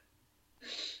it went.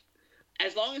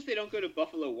 As long as they don't go to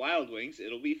Buffalo Wild Wings,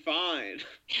 it'll be fine.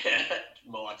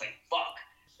 Moloch's like, fuck,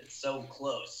 it's so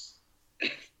close.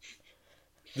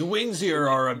 The wings here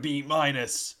are a B-,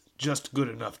 just good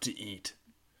enough to eat.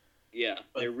 Yeah,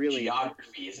 But they're really...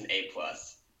 geography is an A+.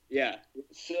 Yeah.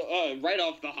 So, right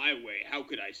off the highway, how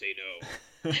could I say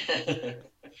no?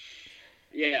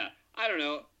 Yeah, I don't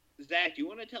know. Zach, do you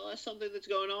want to tell us something that's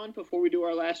going on before we do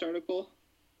our last article?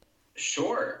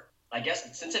 Sure. I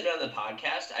guess since I've been on the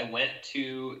podcast, I went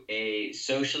to a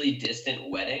socially distant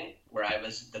wedding where I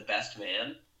was the best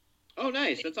man. Oh,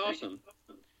 nice. That's awesome.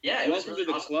 Yeah, it was Welcome really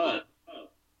to the awesome. club.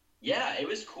 Yeah, it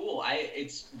was cool.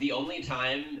 It's the only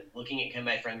time looking at kind of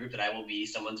my friend group that I will be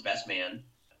someone's best man.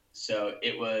 So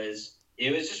it was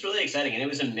just really exciting, and it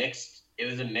was a mixed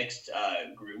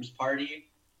groom's party.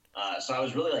 So I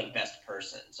was really like best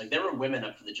person. So like there were women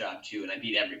up for the job too, and I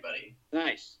beat everybody.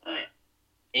 Nice.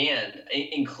 and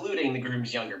including the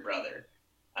groom's younger brother.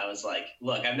 I was like,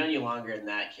 look, I've known you longer than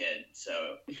that kid,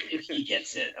 so if he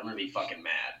gets it, I'm gonna be fucking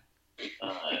mad.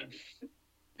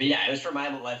 But yeah, it was for my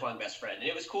lifelong best friend, and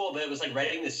it was cool. But it was like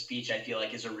writing this speech. I feel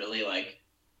like is a really like,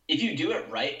 if you do it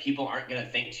right, people aren't gonna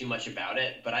think too much about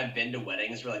it. But I've been to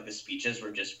weddings where like the speeches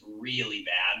were just really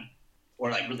bad, or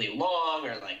like really long,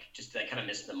 or like just like kind of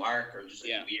missed the mark, or just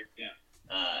like weird. Yeah.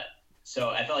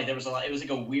 So I felt like there was a lot. It was like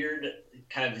a weird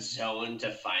kind of zone to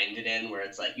find it in, where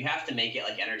it's like you have to make it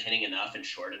like entertaining enough and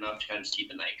short enough to kind of just keep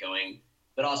the night going,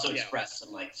 but also express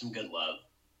some good love.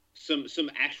 Some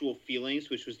actual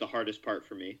feelings, which was the hardest part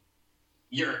for me.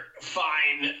 You're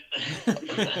fine.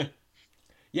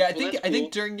 Yeah, I Well, that's think cool.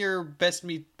 during your best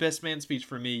man speech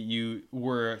for me, you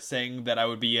were saying that I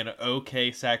would be an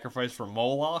okay sacrifice for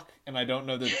Moloch, and I don't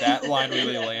know that line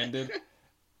really landed.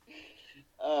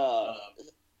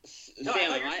 No, I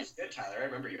Sam, thought am yours I? was good, Tyler. I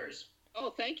remember yours.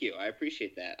 Oh, thank you. I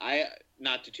appreciate that. I,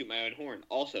 not to toot my own horn,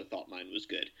 also thought mine was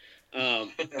good.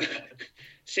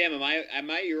 Sam, am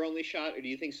I your only shot, or do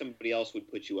you think somebody else would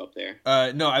put you up there?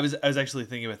 No, I was actually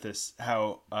thinking about this,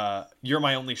 how you're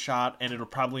my only shot, and it'll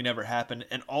probably never happen.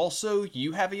 And also,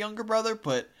 you have a younger brother,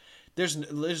 but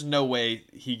there's no way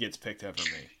he gets picked over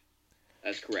me.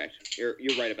 That's correct. You're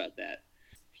right about that.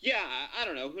 Yeah, I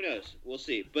don't know. Who knows? We'll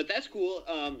see. But that's cool.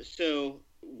 So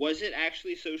was it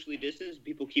actually socially distanced?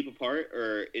 People keep apart,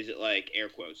 or is it like air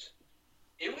quotes?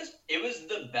 It was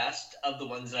the best of the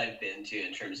ones that I've been to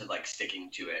in terms of like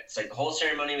sticking to it. It's like the whole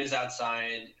ceremony was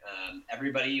outside.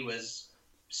 Everybody was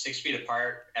 6 feet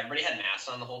apart. Everybody had masks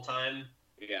on the whole time.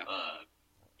 Yeah.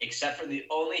 Except for the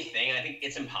only thing I think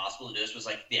it's impossible to do this was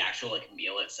like the actual like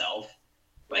meal itself.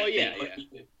 Like, Oh, yeah,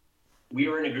 we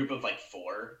were in a group of like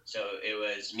 4, so it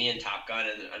was me and Top Gun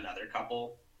and another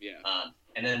couple. Yeah.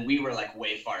 And then we were like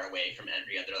way far away from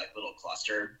every other like little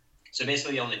cluster. So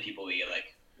basically, the only people we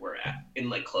like were in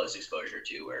like close exposure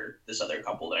to were this other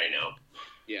couple that I know.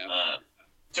 Yeah.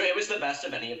 So it was the best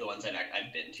of any of the ones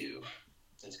I've been to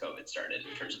since COVID started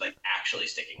in terms of like actually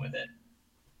sticking with it.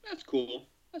 That's cool.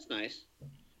 That's nice.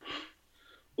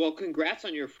 Well, congrats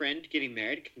on your friend getting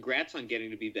married. Congrats on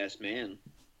getting to be best man.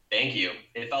 Thank you.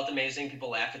 It felt amazing. People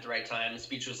laughed at the right time. The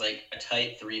speech was like a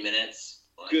tight 3 minutes.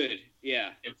 Like, Good. Yeah.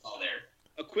 It was all there.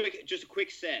 Just a quick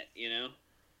set, you know?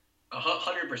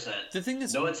 100%. The thing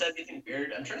is, No one said anything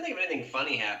weird. I'm trying to think of anything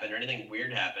funny happened or anything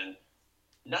weird happened.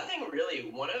 Nothing really.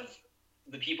 One of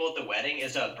the people at the wedding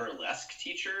is a burlesque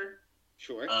teacher.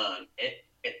 Sure.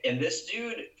 And this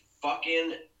dude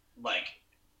fucking like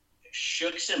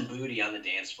shook some booty on the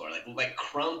dance floor, like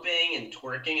crumping and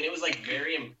twerking, and it was like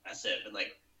very impressive and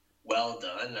like well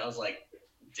done. And I was like,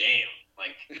 damn,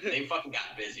 like they fucking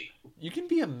got busy. you can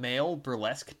be a male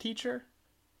burlesque teacher.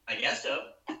 I guess so.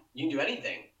 You can do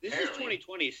anything. This apparently. is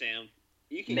 2020, Sam.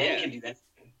 You can Men can do that.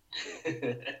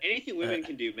 anything women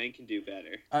can do, men can do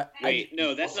better. I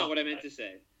No, that's not what I meant to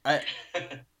say. I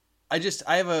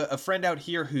have a friend out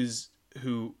here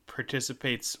who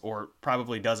participates, or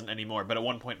probably doesn't anymore, but at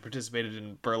one point participated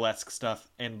in burlesque stuff,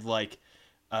 and like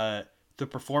the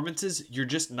performances you're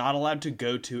just not allowed to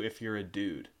go to if you're a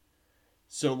dude.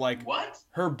 So like What?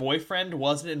 her boyfriend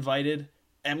wasn't invited.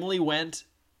 Emily went.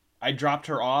 I dropped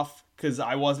her off because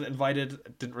I wasn't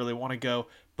invited. Didn't really want to go,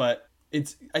 but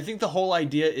I think the whole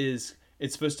idea is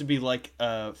it's supposed to be like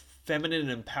a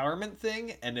feminine empowerment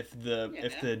thing, and if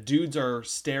the dudes are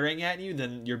staring at you,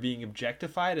 then you're being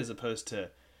objectified, as opposed to,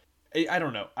 I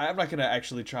don't know. I'm not gonna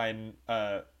actually try and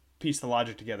piece the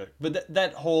logic together, but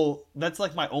that's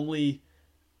like my only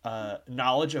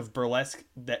knowledge of burlesque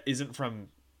that isn't from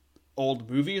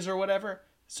old movies or whatever.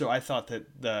 So I thought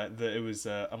that it was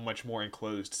a much more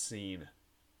enclosed scene.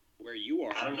 Where you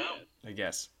are. I don't know. I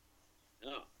guess.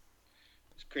 Oh.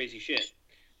 It's crazy shit.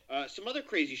 Some other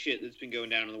crazy shit that's been going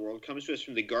down in the world comes to us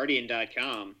from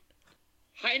TheGuardian.com.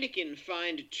 Heineken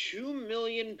fined £2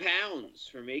 million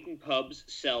for making pubs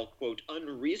sell, quote,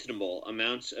 unreasonable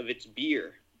amounts of its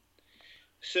beer.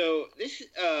 So this,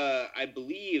 I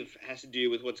believe, has to do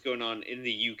with what's going on in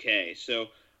the UK. So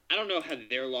I don't know how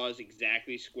their laws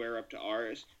exactly square up to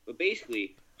ours, but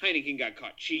basically, Heineken got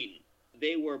caught cheating.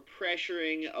 They were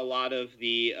pressuring a lot of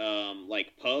the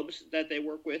like pubs that they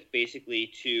work with, basically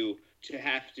to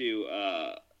have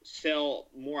to sell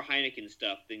more Heineken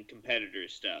stuff than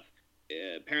competitors' stuff.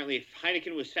 Apparently,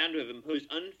 Heineken was found to have imposed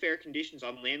unfair conditions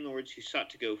on landlords who sought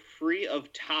to go free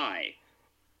of tie,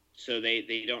 so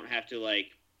they don't have to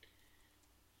like.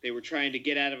 They were trying to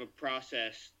get out of a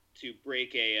process to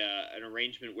break an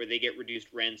arrangement where they get reduced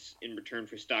rents in return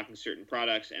for stocking certain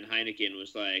products, and Heineken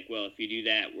was like, well, if you do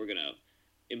that, we're going to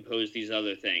impose these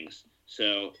other things.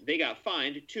 So they got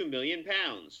fined £2 million.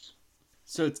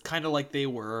 So it's kind of like they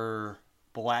were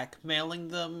blackmailing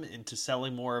them into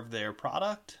selling more of their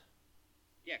product?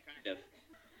 Yeah, kind of.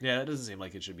 Yeah, that doesn't seem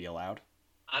like it should be allowed.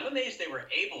 I'm amazed they were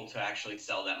able to actually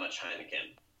sell that much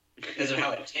Heineken because of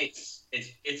how it tastes.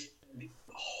 It's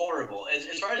horrible.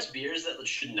 As far as beers that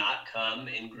should not come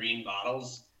in green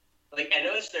bottles, like, I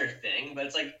know it's their thing, but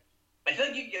it's like, I feel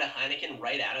like you can get a Heineken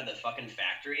right out of the fucking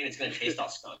factory and it's going to taste all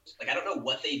skunked. Like, I don't know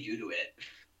what they do to it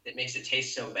that makes it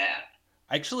taste so bad.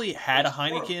 I actually had a It's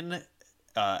horrible. Heineken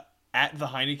at the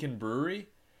Heineken brewery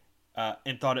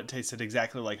and thought it tasted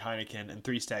exactly like Heineken, and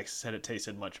Three Stacks said it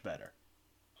tasted much better.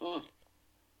 Huh.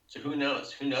 So who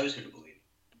knows? Who knows who to believe?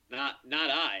 Not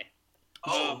I.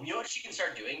 Oh, you know what she can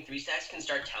start doing? Three Stacks can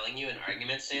start telling you in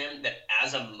arguments, Sam, that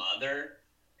as a mother,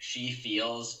 she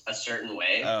feels a certain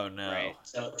way. Oh, no. Right.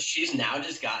 So she's now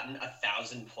just gotten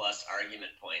 1,000+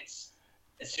 argument points.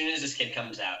 As soon as this kid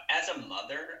comes out, as a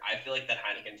mother, I feel like that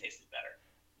Heineken tasted better.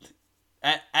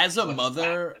 As a Let's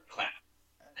mother, clap.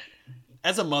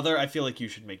 I feel like you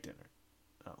should make dinner.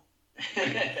 Oh.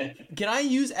 clap. Can I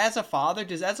use as a father?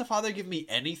 Does as a father give me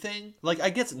anything? Like, I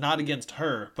guess not against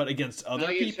her, but against other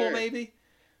Not against people, her. maybe?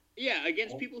 Yeah,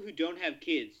 against people who don't have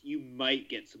kids, you might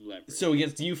get some leverage. So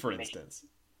against you, for instance.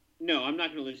 No, I'm not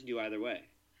going to listen to you either way.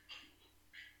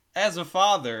 As a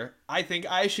father, I think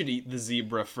I should eat the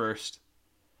zebra first.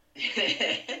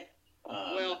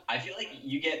 Well- I feel like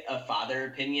you get a father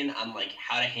opinion on like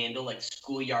how to handle like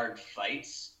schoolyard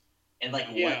fights and like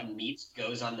Yeah. what meat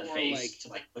goes on the Or, face like- to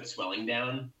like put swelling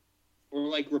down. Or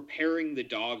like repairing the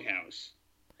doghouse.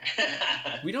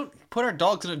 We don't put our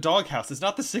dogs in a doghouse. It's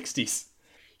not the 60s.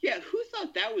 Yeah, who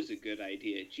thought that was a good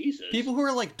idea? Jesus. People who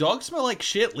are like, dogs smell like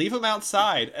shit, leave them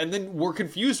outside. And then we're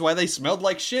confused why they smelled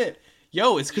like shit.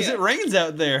 Yo, it's because Yeah. it rains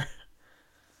out there.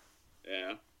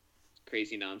 Yeah.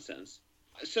 Crazy nonsense.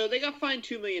 So they got fined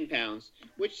 £2 million,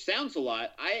 which sounds a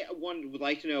lot. Would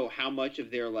like to know how much of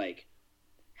their, like,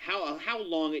 how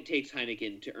long it takes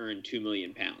Heineken to earn £2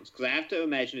 million. Because I have to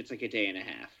imagine it's like a day and a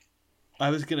half.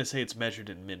 I was going to say it's measured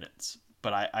in minutes,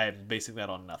 but I'm basing that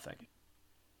on nothing.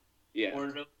 Yeah.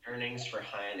 Quarterly earnings for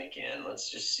Heineken. Let's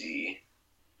just see.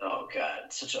 Oh god,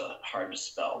 it's such a hard to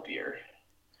spell beer.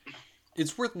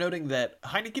 It's worth noting that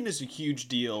Heineken is a huge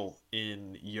deal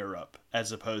in Europe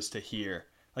as opposed to here.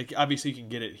 Like, obviously you can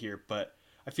get it here, but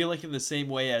I feel like in the same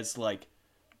way as, like,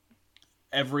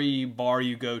 every bar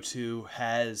you go to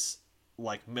has,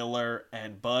 like, Miller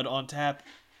and Bud on tap,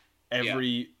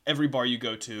 every bar you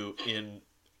go to in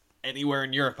anywhere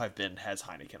in Europe I've been has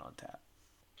Heineken on tap.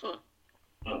 Huh.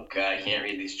 Oh god, I can't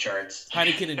read these charts.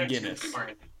 Heineken and They're too Guinness.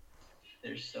 boring.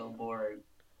 They're so boring.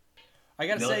 I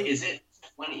gotta No, say, is it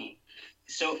 20?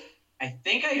 So I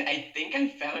think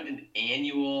I found an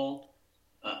annual.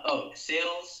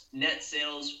 Net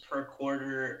sales per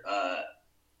quarter.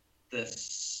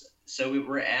 So we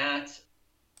were at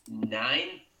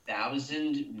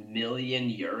 9,000 million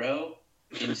euro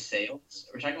in sales.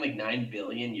 We're talking like 9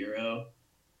 billion euro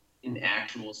in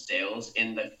actual sales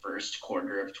in the first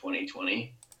quarter of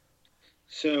 2020.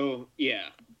 So, yeah.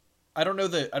 I don't know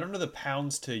the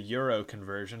pounds to euro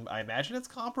conversion. I imagine it's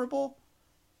comparable.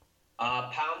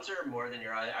 Pounds are more than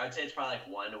euro. I would say it's probably like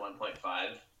 1 to 1.5.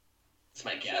 That's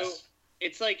my guess. So,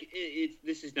 it's like,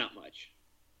 this is not much.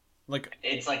 Like,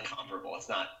 It's like comparable. It's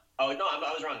not. Oh no, I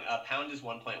was wrong. A pound is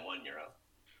 1.1 euro.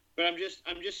 But I'm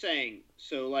just saying,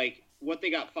 so, like, what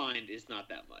they got fined is not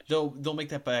that much. they'll make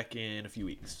that back in a few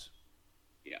weeks.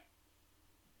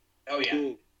 Oh yeah.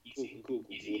 Cool. Easy. Cool.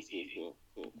 Easy.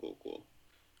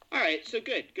 All right, so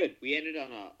good. We ended on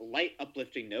a light,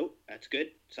 uplifting note. That's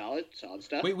good. Solid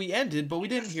stuff. Wait, we ended, but we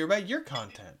didn't hear about your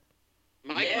content.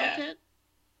 My Yeah. content?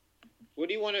 What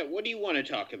do you want to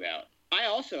talk about? I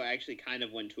also actually kind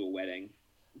of went to a wedding,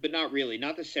 but not really,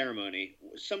 not the ceremony.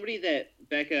 Somebody that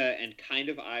Becca and kind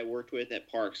of I worked with at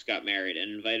Parks got married and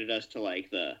invited us to like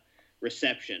the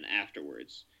reception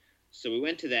afterwards. So we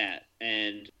went to that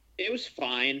and it was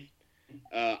fine.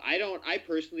 I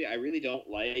personally really don't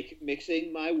like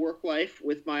mixing my work life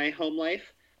with my home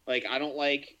life. Like, I don't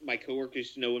like my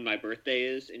coworkers to know when my birthday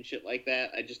is and shit like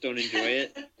that. I just don't enjoy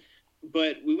it.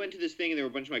 But we went to this thing and there were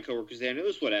a bunch of my coworkers there and it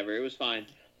was whatever. It was fine.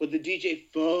 But the DJ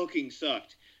fucking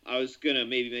sucked. I was gonna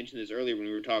maybe mention this earlier when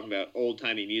we were talking about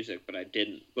old-timey music, but I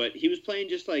didn't. But he was playing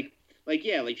just like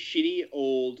shitty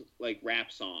old like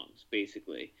rap songs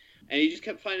basically, and he just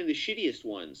kept finding the shittiest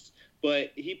ones.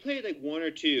 But he played like one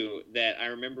or two that I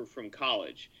remember from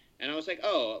college, and I was like,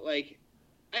 oh, like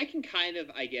I can kind of,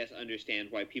 I guess, understand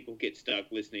why people get stuck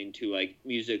listening to like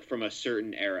music from a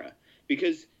certain era,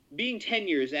 because being 10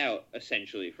 years out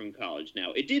essentially from college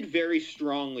now, it did very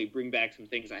strongly bring back some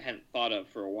things I hadn't thought of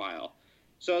for a while.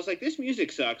 So I was like, this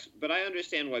music sucks, but I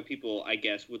understand why people, I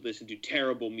guess, would listen to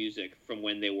terrible music from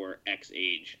when they were X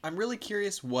age. I'm really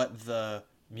curious what the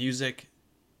music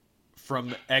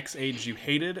from X age you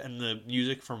hated and the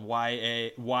music from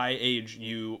Y age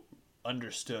you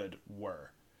understood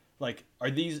were. Like, are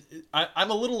these...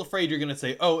 I'm a little afraid you're going to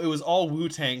say, oh, it was all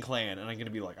Wu-Tang Clan, and I'm going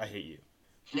to be like, I hate you.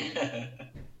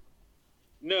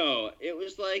 No, it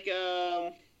was like,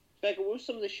 Becca, what was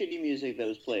some of the shitty music that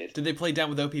was played? Did they play Down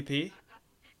with OPP?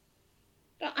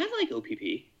 I like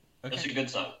OPP. That's a good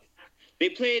song. They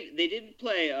did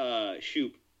play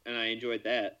Shoop, and I enjoyed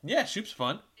that. Yeah, Shoop's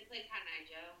fun. They played Cotton Eye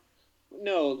Joe.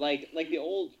 No, like the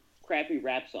old crappy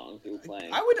rap songs they were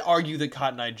playing. I would argue that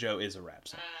Cotton Eye Joe is a rap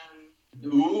song.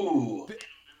 Ooh.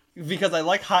 Because I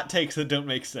like hot takes that don't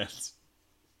make sense.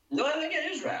 No, I think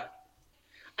it is rap.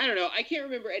 I don't know. I can't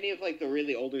remember any of like the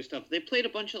really older stuff. They played a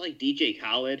bunch of like DJ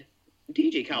Khaled.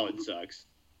 DJ Khaled sucks.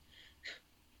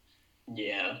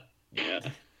 Yeah. Yeah.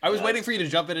 I was waiting for you to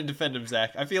jump in and defend him,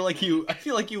 Zach. I feel like you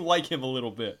like him a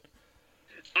little bit.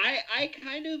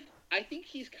 I think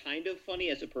he's kind of funny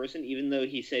as a person, even though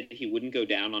he said he wouldn't go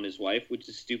down on his wife, which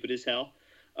is stupid as hell.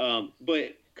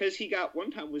 But because he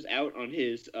one time was out on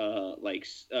his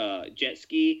jet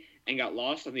ski and got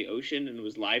lost on the ocean and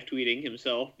was live tweeting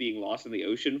himself being lost in the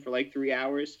ocean for like 3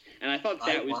 hours, and I thought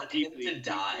that was want him to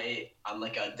die on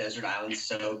like a desert island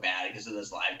so bad because of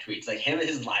those live tweets. Like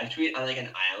his live tweet on like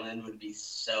an island would be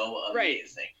so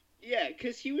amazing. Yeah,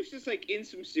 because he was just like in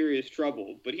some serious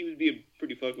trouble, but he was being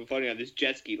pretty fucking funny on this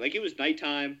jet ski. Like it was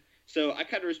nighttime. So I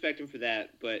kind of respect him for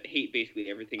that, but hate basically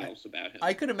everything else about him.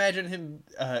 I could imagine him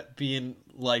being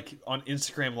like on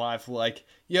Instagram Live, like,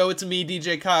 "Yo, it's me,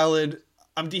 DJ Khaled.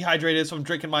 I'm dehydrated, so I'm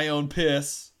drinking my own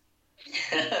piss."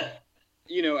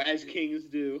 You know, as kings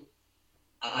do.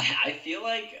 I feel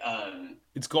like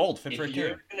It's gold, fit for a if king.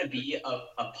 you're going to be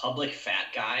a public fat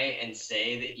guy and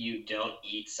say that you don't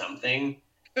eat something,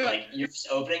 like you're just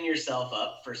opening yourself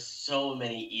up for so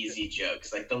many easy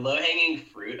jokes. Like the low-hanging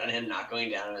fruit on him not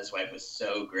going down on his wife was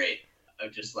so great.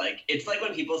 Of just like, it's like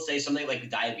when people say something like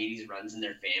diabetes runs in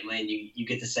their family, and you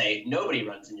get to say nobody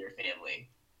runs in your family.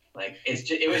 Like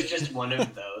it was just one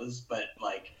of those, but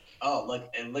like, oh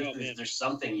look, there's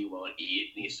something you won't eat,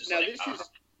 and he's just Now, like,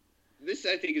 this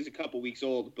I think is a couple weeks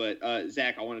old, but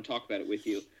Zach, I want to talk about it with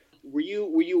you. Were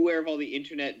you aware of all the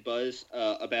internet buzz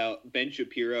about Ben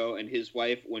Shapiro and his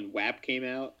wife when WAP came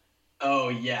out? Oh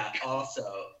yeah. Also,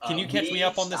 Can you catch we me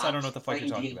up on this? I don't know what the fuck stopped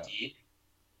you're talking playing D&D.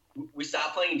 We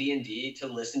stopped playing D&D to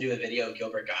listen to a video of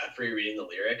Gilbert Gottfried reading the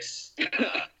lyrics a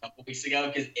couple weeks ago,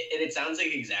 because it sounds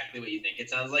like exactly what you think it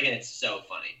sounds like, and it's so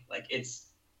funny. Like it's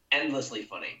endlessly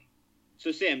funny.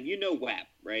 So Sam, you know WAP,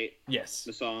 right? Yes,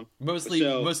 The song. mostly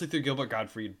through Gilbert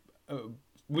Gottfried,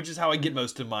 which is how I get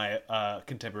most of my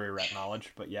contemporary rap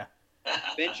knowledge. But yeah,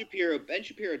 Ben Shapiro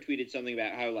tweeted something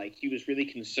about how like he was really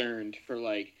concerned for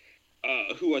like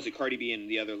who was it, Cardi B and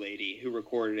the other lady who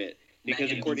recorded it,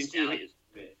 because Megan according Thee to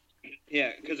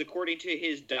Stallion. according to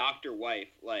his doctor wife,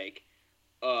 like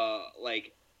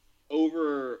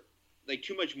over like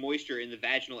too much moisture in the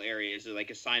vaginal area is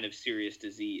like a sign of serious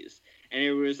disease, and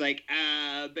it was like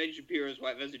Ben Shapiro's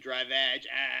wife has a dry vag.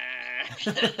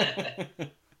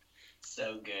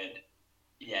 So good.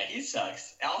 Yeah, he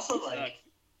sucks. Also, like,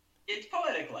 it's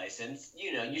poetic license.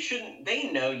 You know,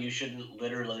 they know you shouldn't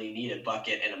literally need a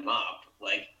bucket and a mop.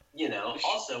 Like, you know,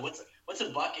 also, what's a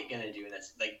bucket gonna do?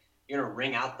 That's like, you're gonna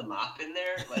wring out the mop in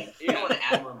there? Like, you don't want to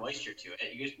add more moisture to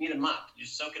it. You just need a mop. You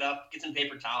just soak it up, get some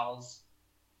paper towels.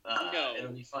 No.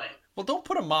 It'll be fine. well, don't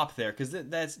put a mop there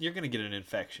because you're gonna get an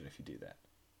infection if you do that.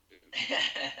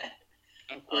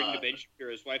 According to Ben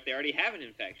Shapiro's wife, they already have an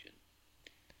infection.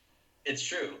 It's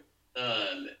true.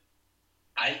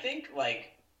 I think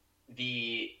like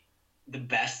the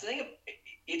best thing,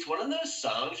 it's one of those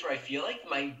songs where I feel like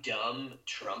my dumb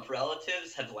Trump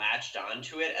relatives have latched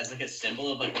onto it as like a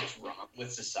symbol of like what's wrong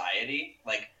with society.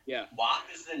 Like, Yeah. WAP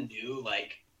is the new,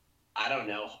 like, I don't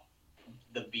know,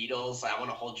 the Beatles, I Want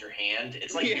to Hold Your Hand.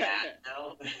 It's like that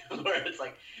now, where it's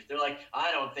like, they're like,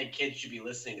 I don't think kids should be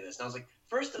listening to this. And I was like,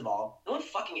 first of all, no one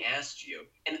fucking asked you.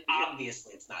 And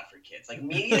obviously it's not for kids. Like,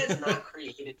 media is not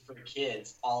created for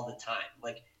kids all the time.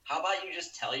 Like, how about you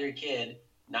just tell your kid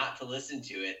not to listen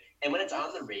to it? And when it's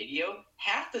on the radio,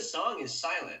 half the song is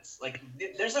silence. Like,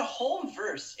 there's a whole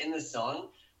verse in the song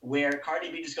where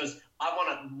Cardi B just goes, I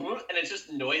want to, and it's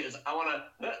just noises. I want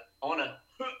to,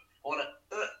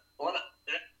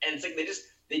 and it's like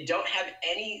they don't have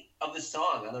any of the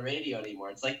song on the radio anymore.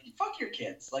 It's like, fuck your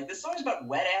kids. Like, this song's about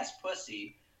wet ass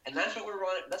pussy, and that's what we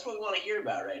want to hear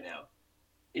about right now.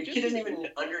 Your kid doesn't even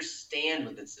understand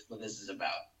what this is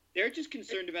about. They're just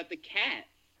concerned about the cat.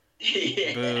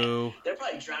 Yeah. Boo. They're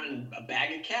probably drowning a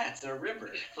bag of cats in a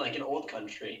river, like an old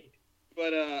country.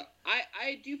 But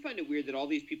I do find it weird that all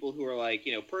these people who are like,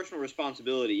 personal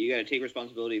responsibility, you got to take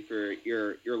responsibility for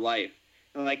your life.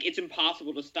 And like, it's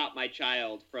impossible to stop my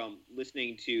child from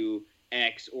listening to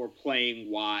X or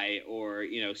playing Y or,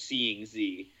 seeing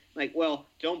Z. Like, well,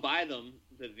 don't buy them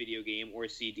the video game or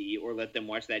CD or let them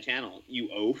watch that channel, you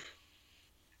oaf.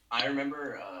 I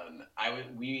remember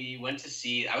we went to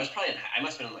see, I must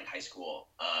have been in like high school.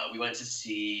 We went to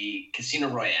see Casino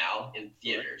Royale in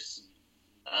theaters.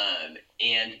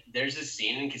 And there's this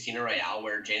scene in Casino Royale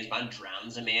where James Bond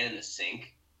drowns a man in the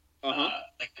sink. And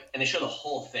they show the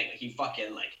whole thing. Like, he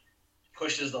fucking like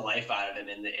pushes the life out of him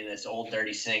in this old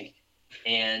dirty sink.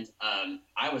 And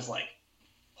I was like,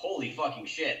 holy fucking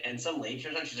shit. And some lady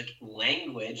turns on, she's like,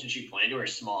 language, and she pointed to her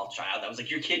small child. I was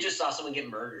like, your kid just saw someone get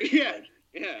murdered. Yeah. Like,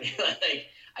 Yeah. like,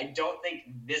 I don't think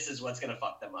this is what's gonna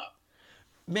fuck them up.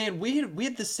 Man, we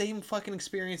had the same fucking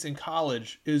experience in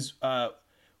college. It was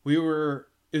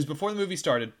before the movie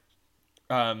started.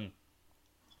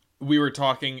 We were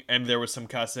talking and there was some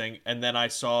cussing, and then I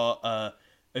saw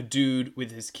a dude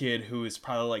with his kid who was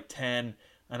probably like 10,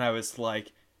 and I was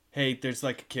like, hey, there's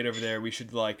like a kid over there, we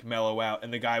should like mellow out.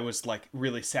 And the guy was like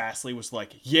really sassily was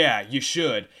like, yeah, you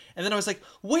should. And then I was like,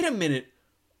 wait a minute,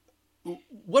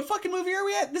 what fucking movie are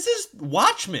we at? This is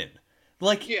Watchmen.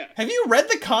 Like, Yeah. Have you read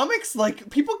the comics? Like,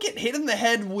 people get hit in the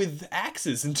head with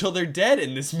axes until they're dead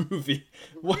in this movie.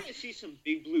 We're going to see some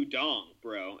big blue dong,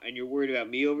 bro, and you're worried about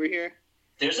me over here?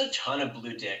 There's a ton of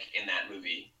blue dick in that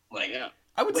movie. Like, Yeah.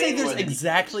 I would way say more there's than you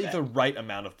exactly expect. the right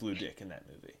amount of blue dick in that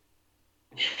movie.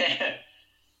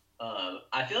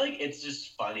 I feel like it's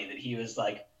just funny that he was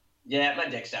like, yeah, my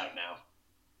dick's out now.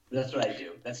 That's what I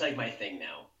do. That's like my thing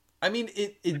now. I mean,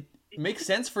 it makes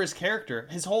sense for his character.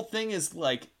 His whole thing is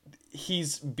like,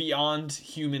 he's beyond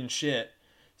human shit.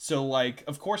 So like,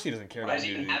 of course he doesn't care Why about does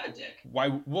he even nudity. have a dick?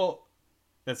 Why? Well,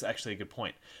 that's actually a good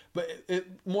point. But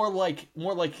more like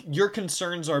your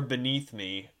concerns are beneath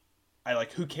me.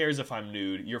 Who cares if I'm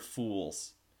nude? You're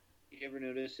fools. You ever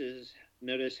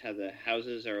notice how the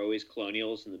houses are always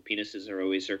colonials and the penises are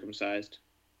always circumcised?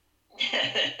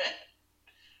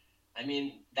 I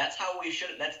mean, that's how we should.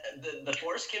 That's the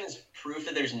foreskin is proof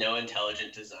that there's no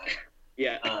intelligent design.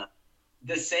 Yeah.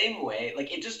 The same way,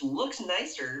 like, it just looks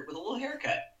nicer with a little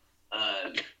haircut.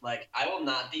 Like, I will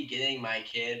not be getting my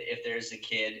kid if there's a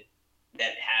kid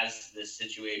that has this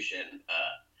situation.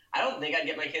 I don't think I'd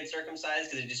get my kid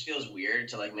circumcised because it just feels weird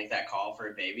to like make that call for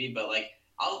a baby. But like,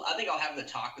 I think I'll have the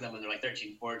talk with them when they're like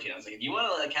 13, 14. I was like, if you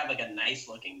want to like have like a nice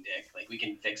looking dick, like we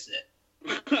can fix it.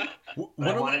 But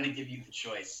I wanted to give you the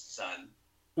choice, son.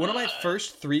 One of my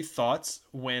first 3 thoughts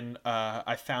when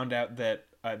I found out that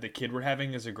the kid we're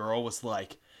having is a girl was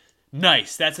like,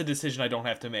 nice, that's a decision I don't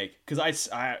have to make. Because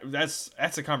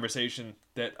that's a conversation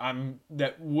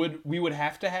that we would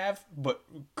have to have, but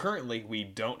currently we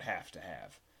don't have to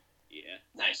have. Yeah.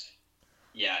 Nice.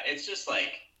 Yeah, it's just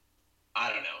like, I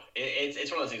don't know.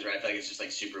 It's one of those things where I feel like it's just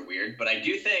like super weird. But I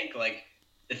do think like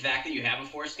the fact that you have a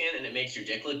foreskin and it makes your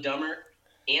dick look dumber,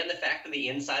 and the fact that the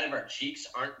inside of our cheeks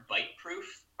aren't bite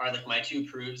proof are like my 2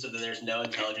 proofs of that there's no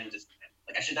intelligent design.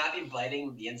 Like, I should not be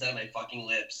biting the inside of my fucking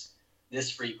lips this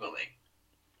frequently.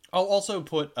 I'll also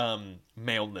put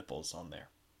male nipples on there.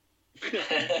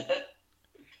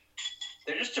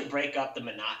 They're just to break up the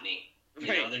monotony. You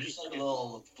know, Right. they're just like a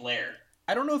little flare.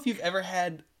 I don't know if you've ever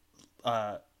had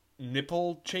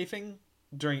nipple chafing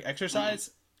during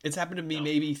exercise. It's happened to me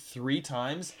maybe 3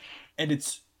 times, and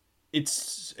it's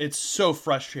so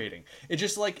frustrating. It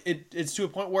just like it's to a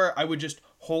point where I would just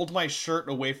hold my shirt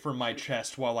away from my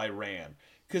chest while I ran,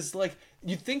 because like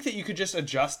you'd think that you could just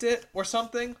adjust it or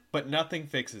something, but nothing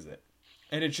fixes it,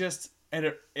 and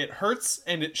it hurts,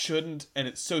 and it shouldn't, and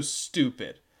it's so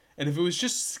stupid. And if it was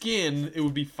just skin, it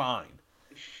would be fine.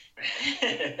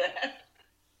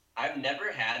 I've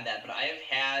never had that, but I've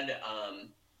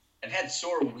had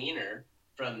sore wiener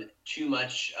from too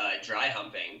much dry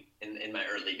humping in my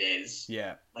early days.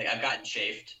 Yeah. Like, I've gotten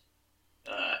chafed.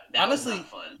 That Honestly, was not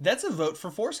fun. that's a vote for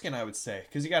foreskin, I would say,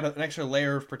 because you got an extra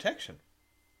layer of protection.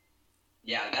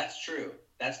 Yeah, that's true.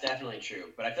 That's definitely true.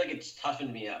 But I feel like it's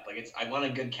toughened me up. Like, I want a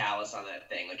good callus on that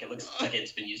thing. Like, it looks like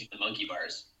it's been using the monkey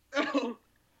bars. Oh,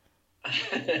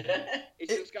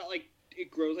 it's just got like,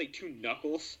 it grows like 2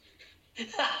 knuckles.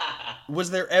 Was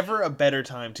there ever a better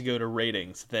time to go to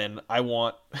ratings than I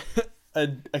want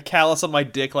a callus on my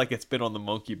dick like it's been on the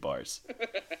monkey bars?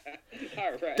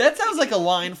 All right. That sounds like a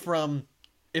line from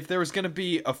if there was going to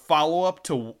be a follow-up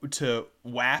to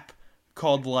WAP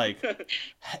called like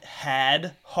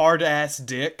had hard ass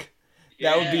dick.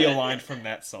 That would be a line from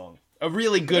that song. A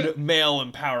really good male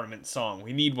empowerment song.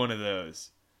 We need one of those.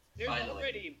 There's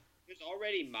Finally.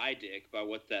 already My Dick by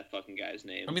what's that fucking guy's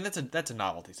name? I mean, that's a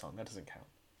novelty song. That doesn't count.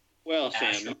 Well, Sam,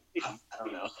 Actually, I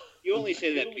don't know. you only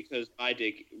say that because My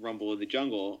Dick Rumble in the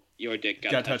Jungle, your dick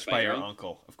got Touched by your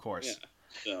uncle, of course. Yeah,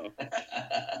 so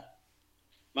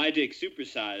My Dick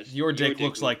Supersized. Your dick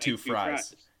looks like two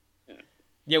fries.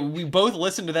 Yeah, we both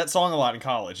listened to that song a lot in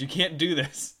college. You can't do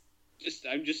this.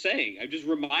 I'm just saying. I'm just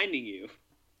reminding you.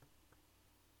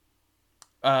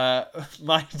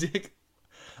 My dick,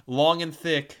 long and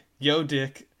thick. Yo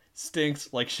dick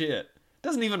stinks like shit.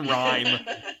 Doesn't even rhyme.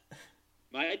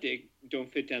 My dick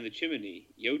don't fit down the chimney.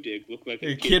 Yo dick look like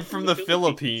A kid from the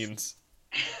Philippines.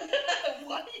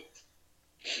 What?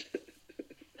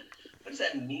 What does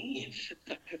that mean?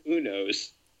 Who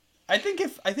knows? I think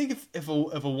if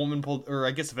a woman pulled, or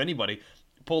I guess if anybody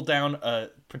pulled down a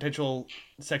potential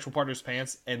sexual partner's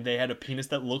pants and they had a penis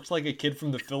that looked like a kid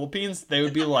from the Philippines, they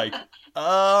would be like,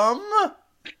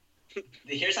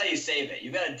 Here's how you save it.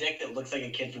 You got a dick that looks like a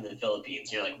kid from the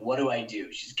Philippines. You're like, what do I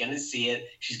do? She's gonna see it.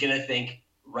 She's gonna think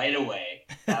right away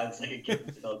that looks like a kid from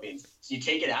the Philippines. So you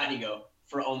take it out and you go,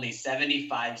 for only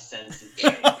 75 cents a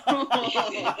day.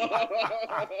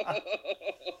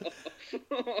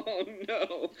 Oh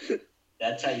no.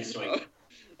 That's how you swing it.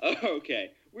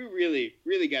 Okay, we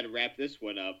really got to wrap this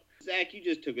one up. Zach, you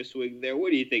just took a swig there.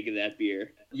 What do you think of that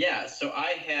beer? Yeah, so I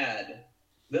had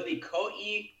Lily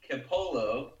Koi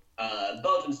Capolo,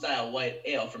 Belgian-style white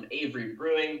ale from Avery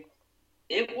Brewing.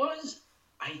 It was,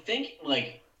 I think,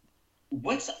 like,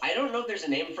 I don't know if there's a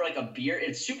name for, like, a beer.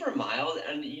 It's super mild,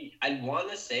 and I'd want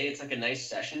to say it's, like, a nice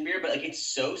session beer, but, like, it's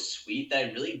so sweet that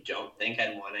I really don't think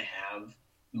I'd want to have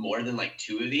more than, like,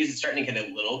 2 of these. It's starting to get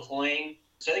a little cloying.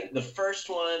 So I think the first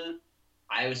one,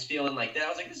 I was feeling like that. I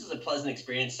was like, this is a pleasant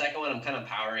experience. Second one, I'm kind of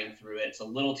powering through it. It's a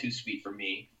little too sweet for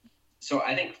me. So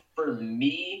I think for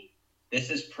me,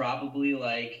 this is probably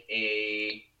like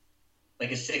a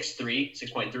 6.3,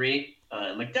 6.3.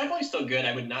 Like definitely still good.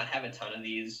 I would not have a ton of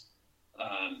these.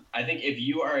 I think if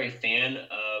you are a fan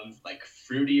of like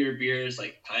fruitier beers,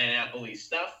 like pineapple-y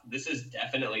stuff, this is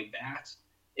definitely that.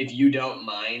 If you don't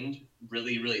mind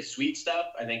really, really sweet stuff,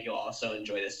 I think you'll also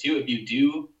enjoy this too. If you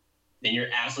do, then you're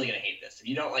absolutely going to hate this. If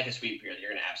you don't like a sweet beer,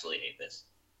 you're going to absolutely hate this.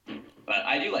 But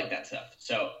I do like that stuff.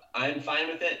 So I'm fine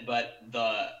with it, but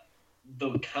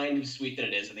the kind of sweet that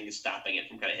it is, I think is stopping it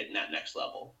from kind of hitting that next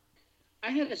level.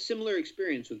 I had a similar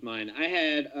experience with mine. I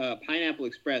had Pineapple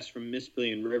Express from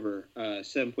Mississippian River,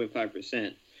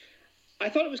 7.5%. I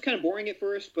thought it was kind of boring at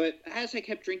first, but as I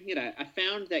kept drinking it, I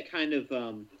found that kind of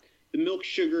the milk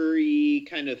sugary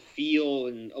kind of feel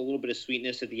and a little bit of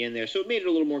sweetness at the end there. So it made it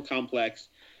a little more complex.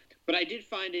 But I did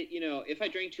find it, if I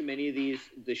drank too many of these,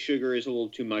 the sugar is a little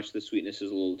too much, the sweetness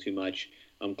is a little too much.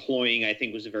 Cloying, I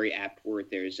think, was a very apt word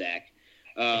there, Zach.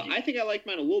 I think I liked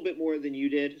mine a little bit more than you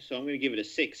did, so I'm going to give it a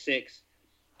 6.6.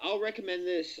 I'll recommend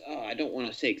this. I don't want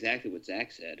to say exactly what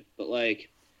Zach said, but I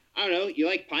don't know, you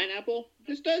like pineapple?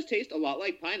 This does taste a lot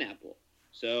like pineapple,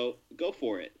 so go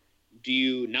for it. Do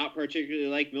you not particularly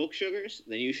like milk sugars?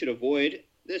 Then you should avoid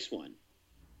this one.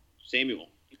 Samuel.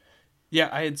 Yeah,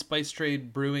 I had Spice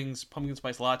Trade Brewing's pumpkin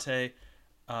spice latte.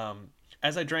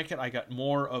 As I drank it, I got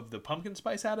more of the pumpkin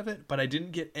spice out of it, but I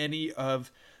didn't get any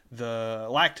of the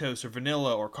lactose or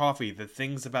vanilla or coffee, the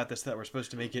things about this that were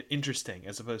supposed to make it interesting,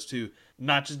 as opposed to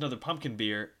not just another pumpkin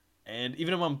beer. And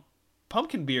even among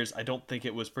pumpkin beers, I don't think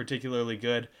it was particularly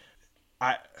good.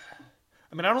 I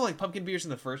don't like pumpkin beers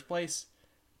in the first place,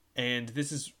 and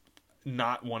this is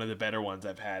not one of the better ones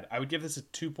I've had. I would give this a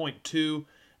 2.2,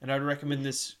 and I would recommend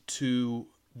this to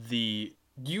the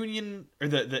union, or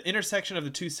the intersection of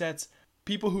the two sets,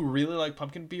 people who really like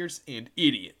pumpkin beers and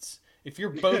idiots. If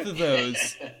you're both of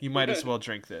those, you might as well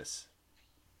drink this.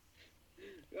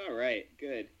 All right,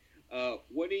 good.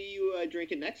 What are you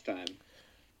drinking next time?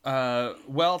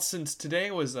 Well, since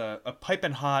today was a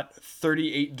piping hot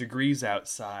 38 degrees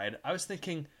outside, I was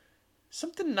thinking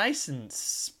something nice and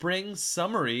spring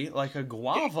summery, like a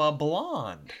guava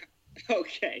blonde.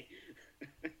 Okay.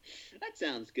 That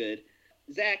sounds good.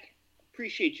 Zach,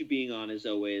 appreciate you being on as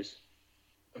always.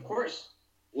 Of course.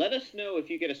 Let us know if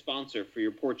you get a sponsor for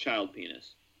your Poor Child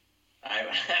Penis.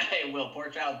 I will. Poor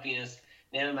Child Penis,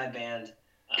 name of my band.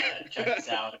 Check us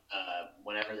out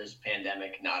whenever there's a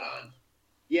pandemic not on.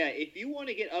 Yeah, if you want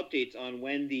to get updates on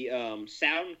when the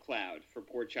SoundCloud for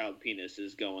Poor Child Penis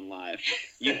is going live,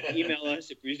 you can email us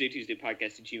at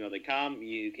BrewsDayTuesdayPodcast@gmail.com.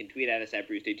 You can tweet at us at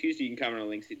BrewsDayTuesday. You can comment on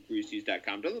links at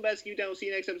BrewsTuesday.com. Don't the best. You down. We'll see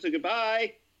you next episode.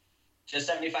 Goodbye. Just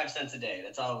 75 cents a day.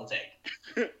 That's all it'll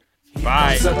take.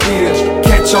 Bye.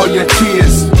 Catch all your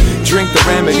tears. Drink the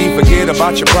remedy, forget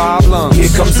about your problems. Here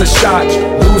comes a shot,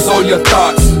 lose all your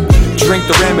thoughts. Drink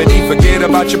the remedy, forget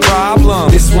about your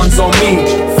problems. This one's on me,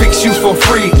 fix you for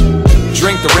free.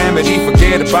 Drink the remedy,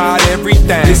 forget about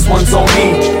everything. This one's on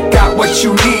me, got what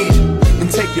you need. And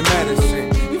take your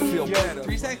medicine, you feel better.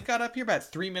 Three Zach got up here about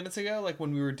 3 minutes ago, like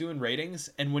when we were doing ratings,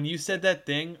 and when you said that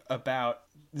thing about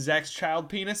Zach's child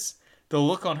penis, the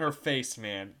look on her face,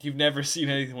 man, you've never seen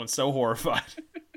anyone so horrified.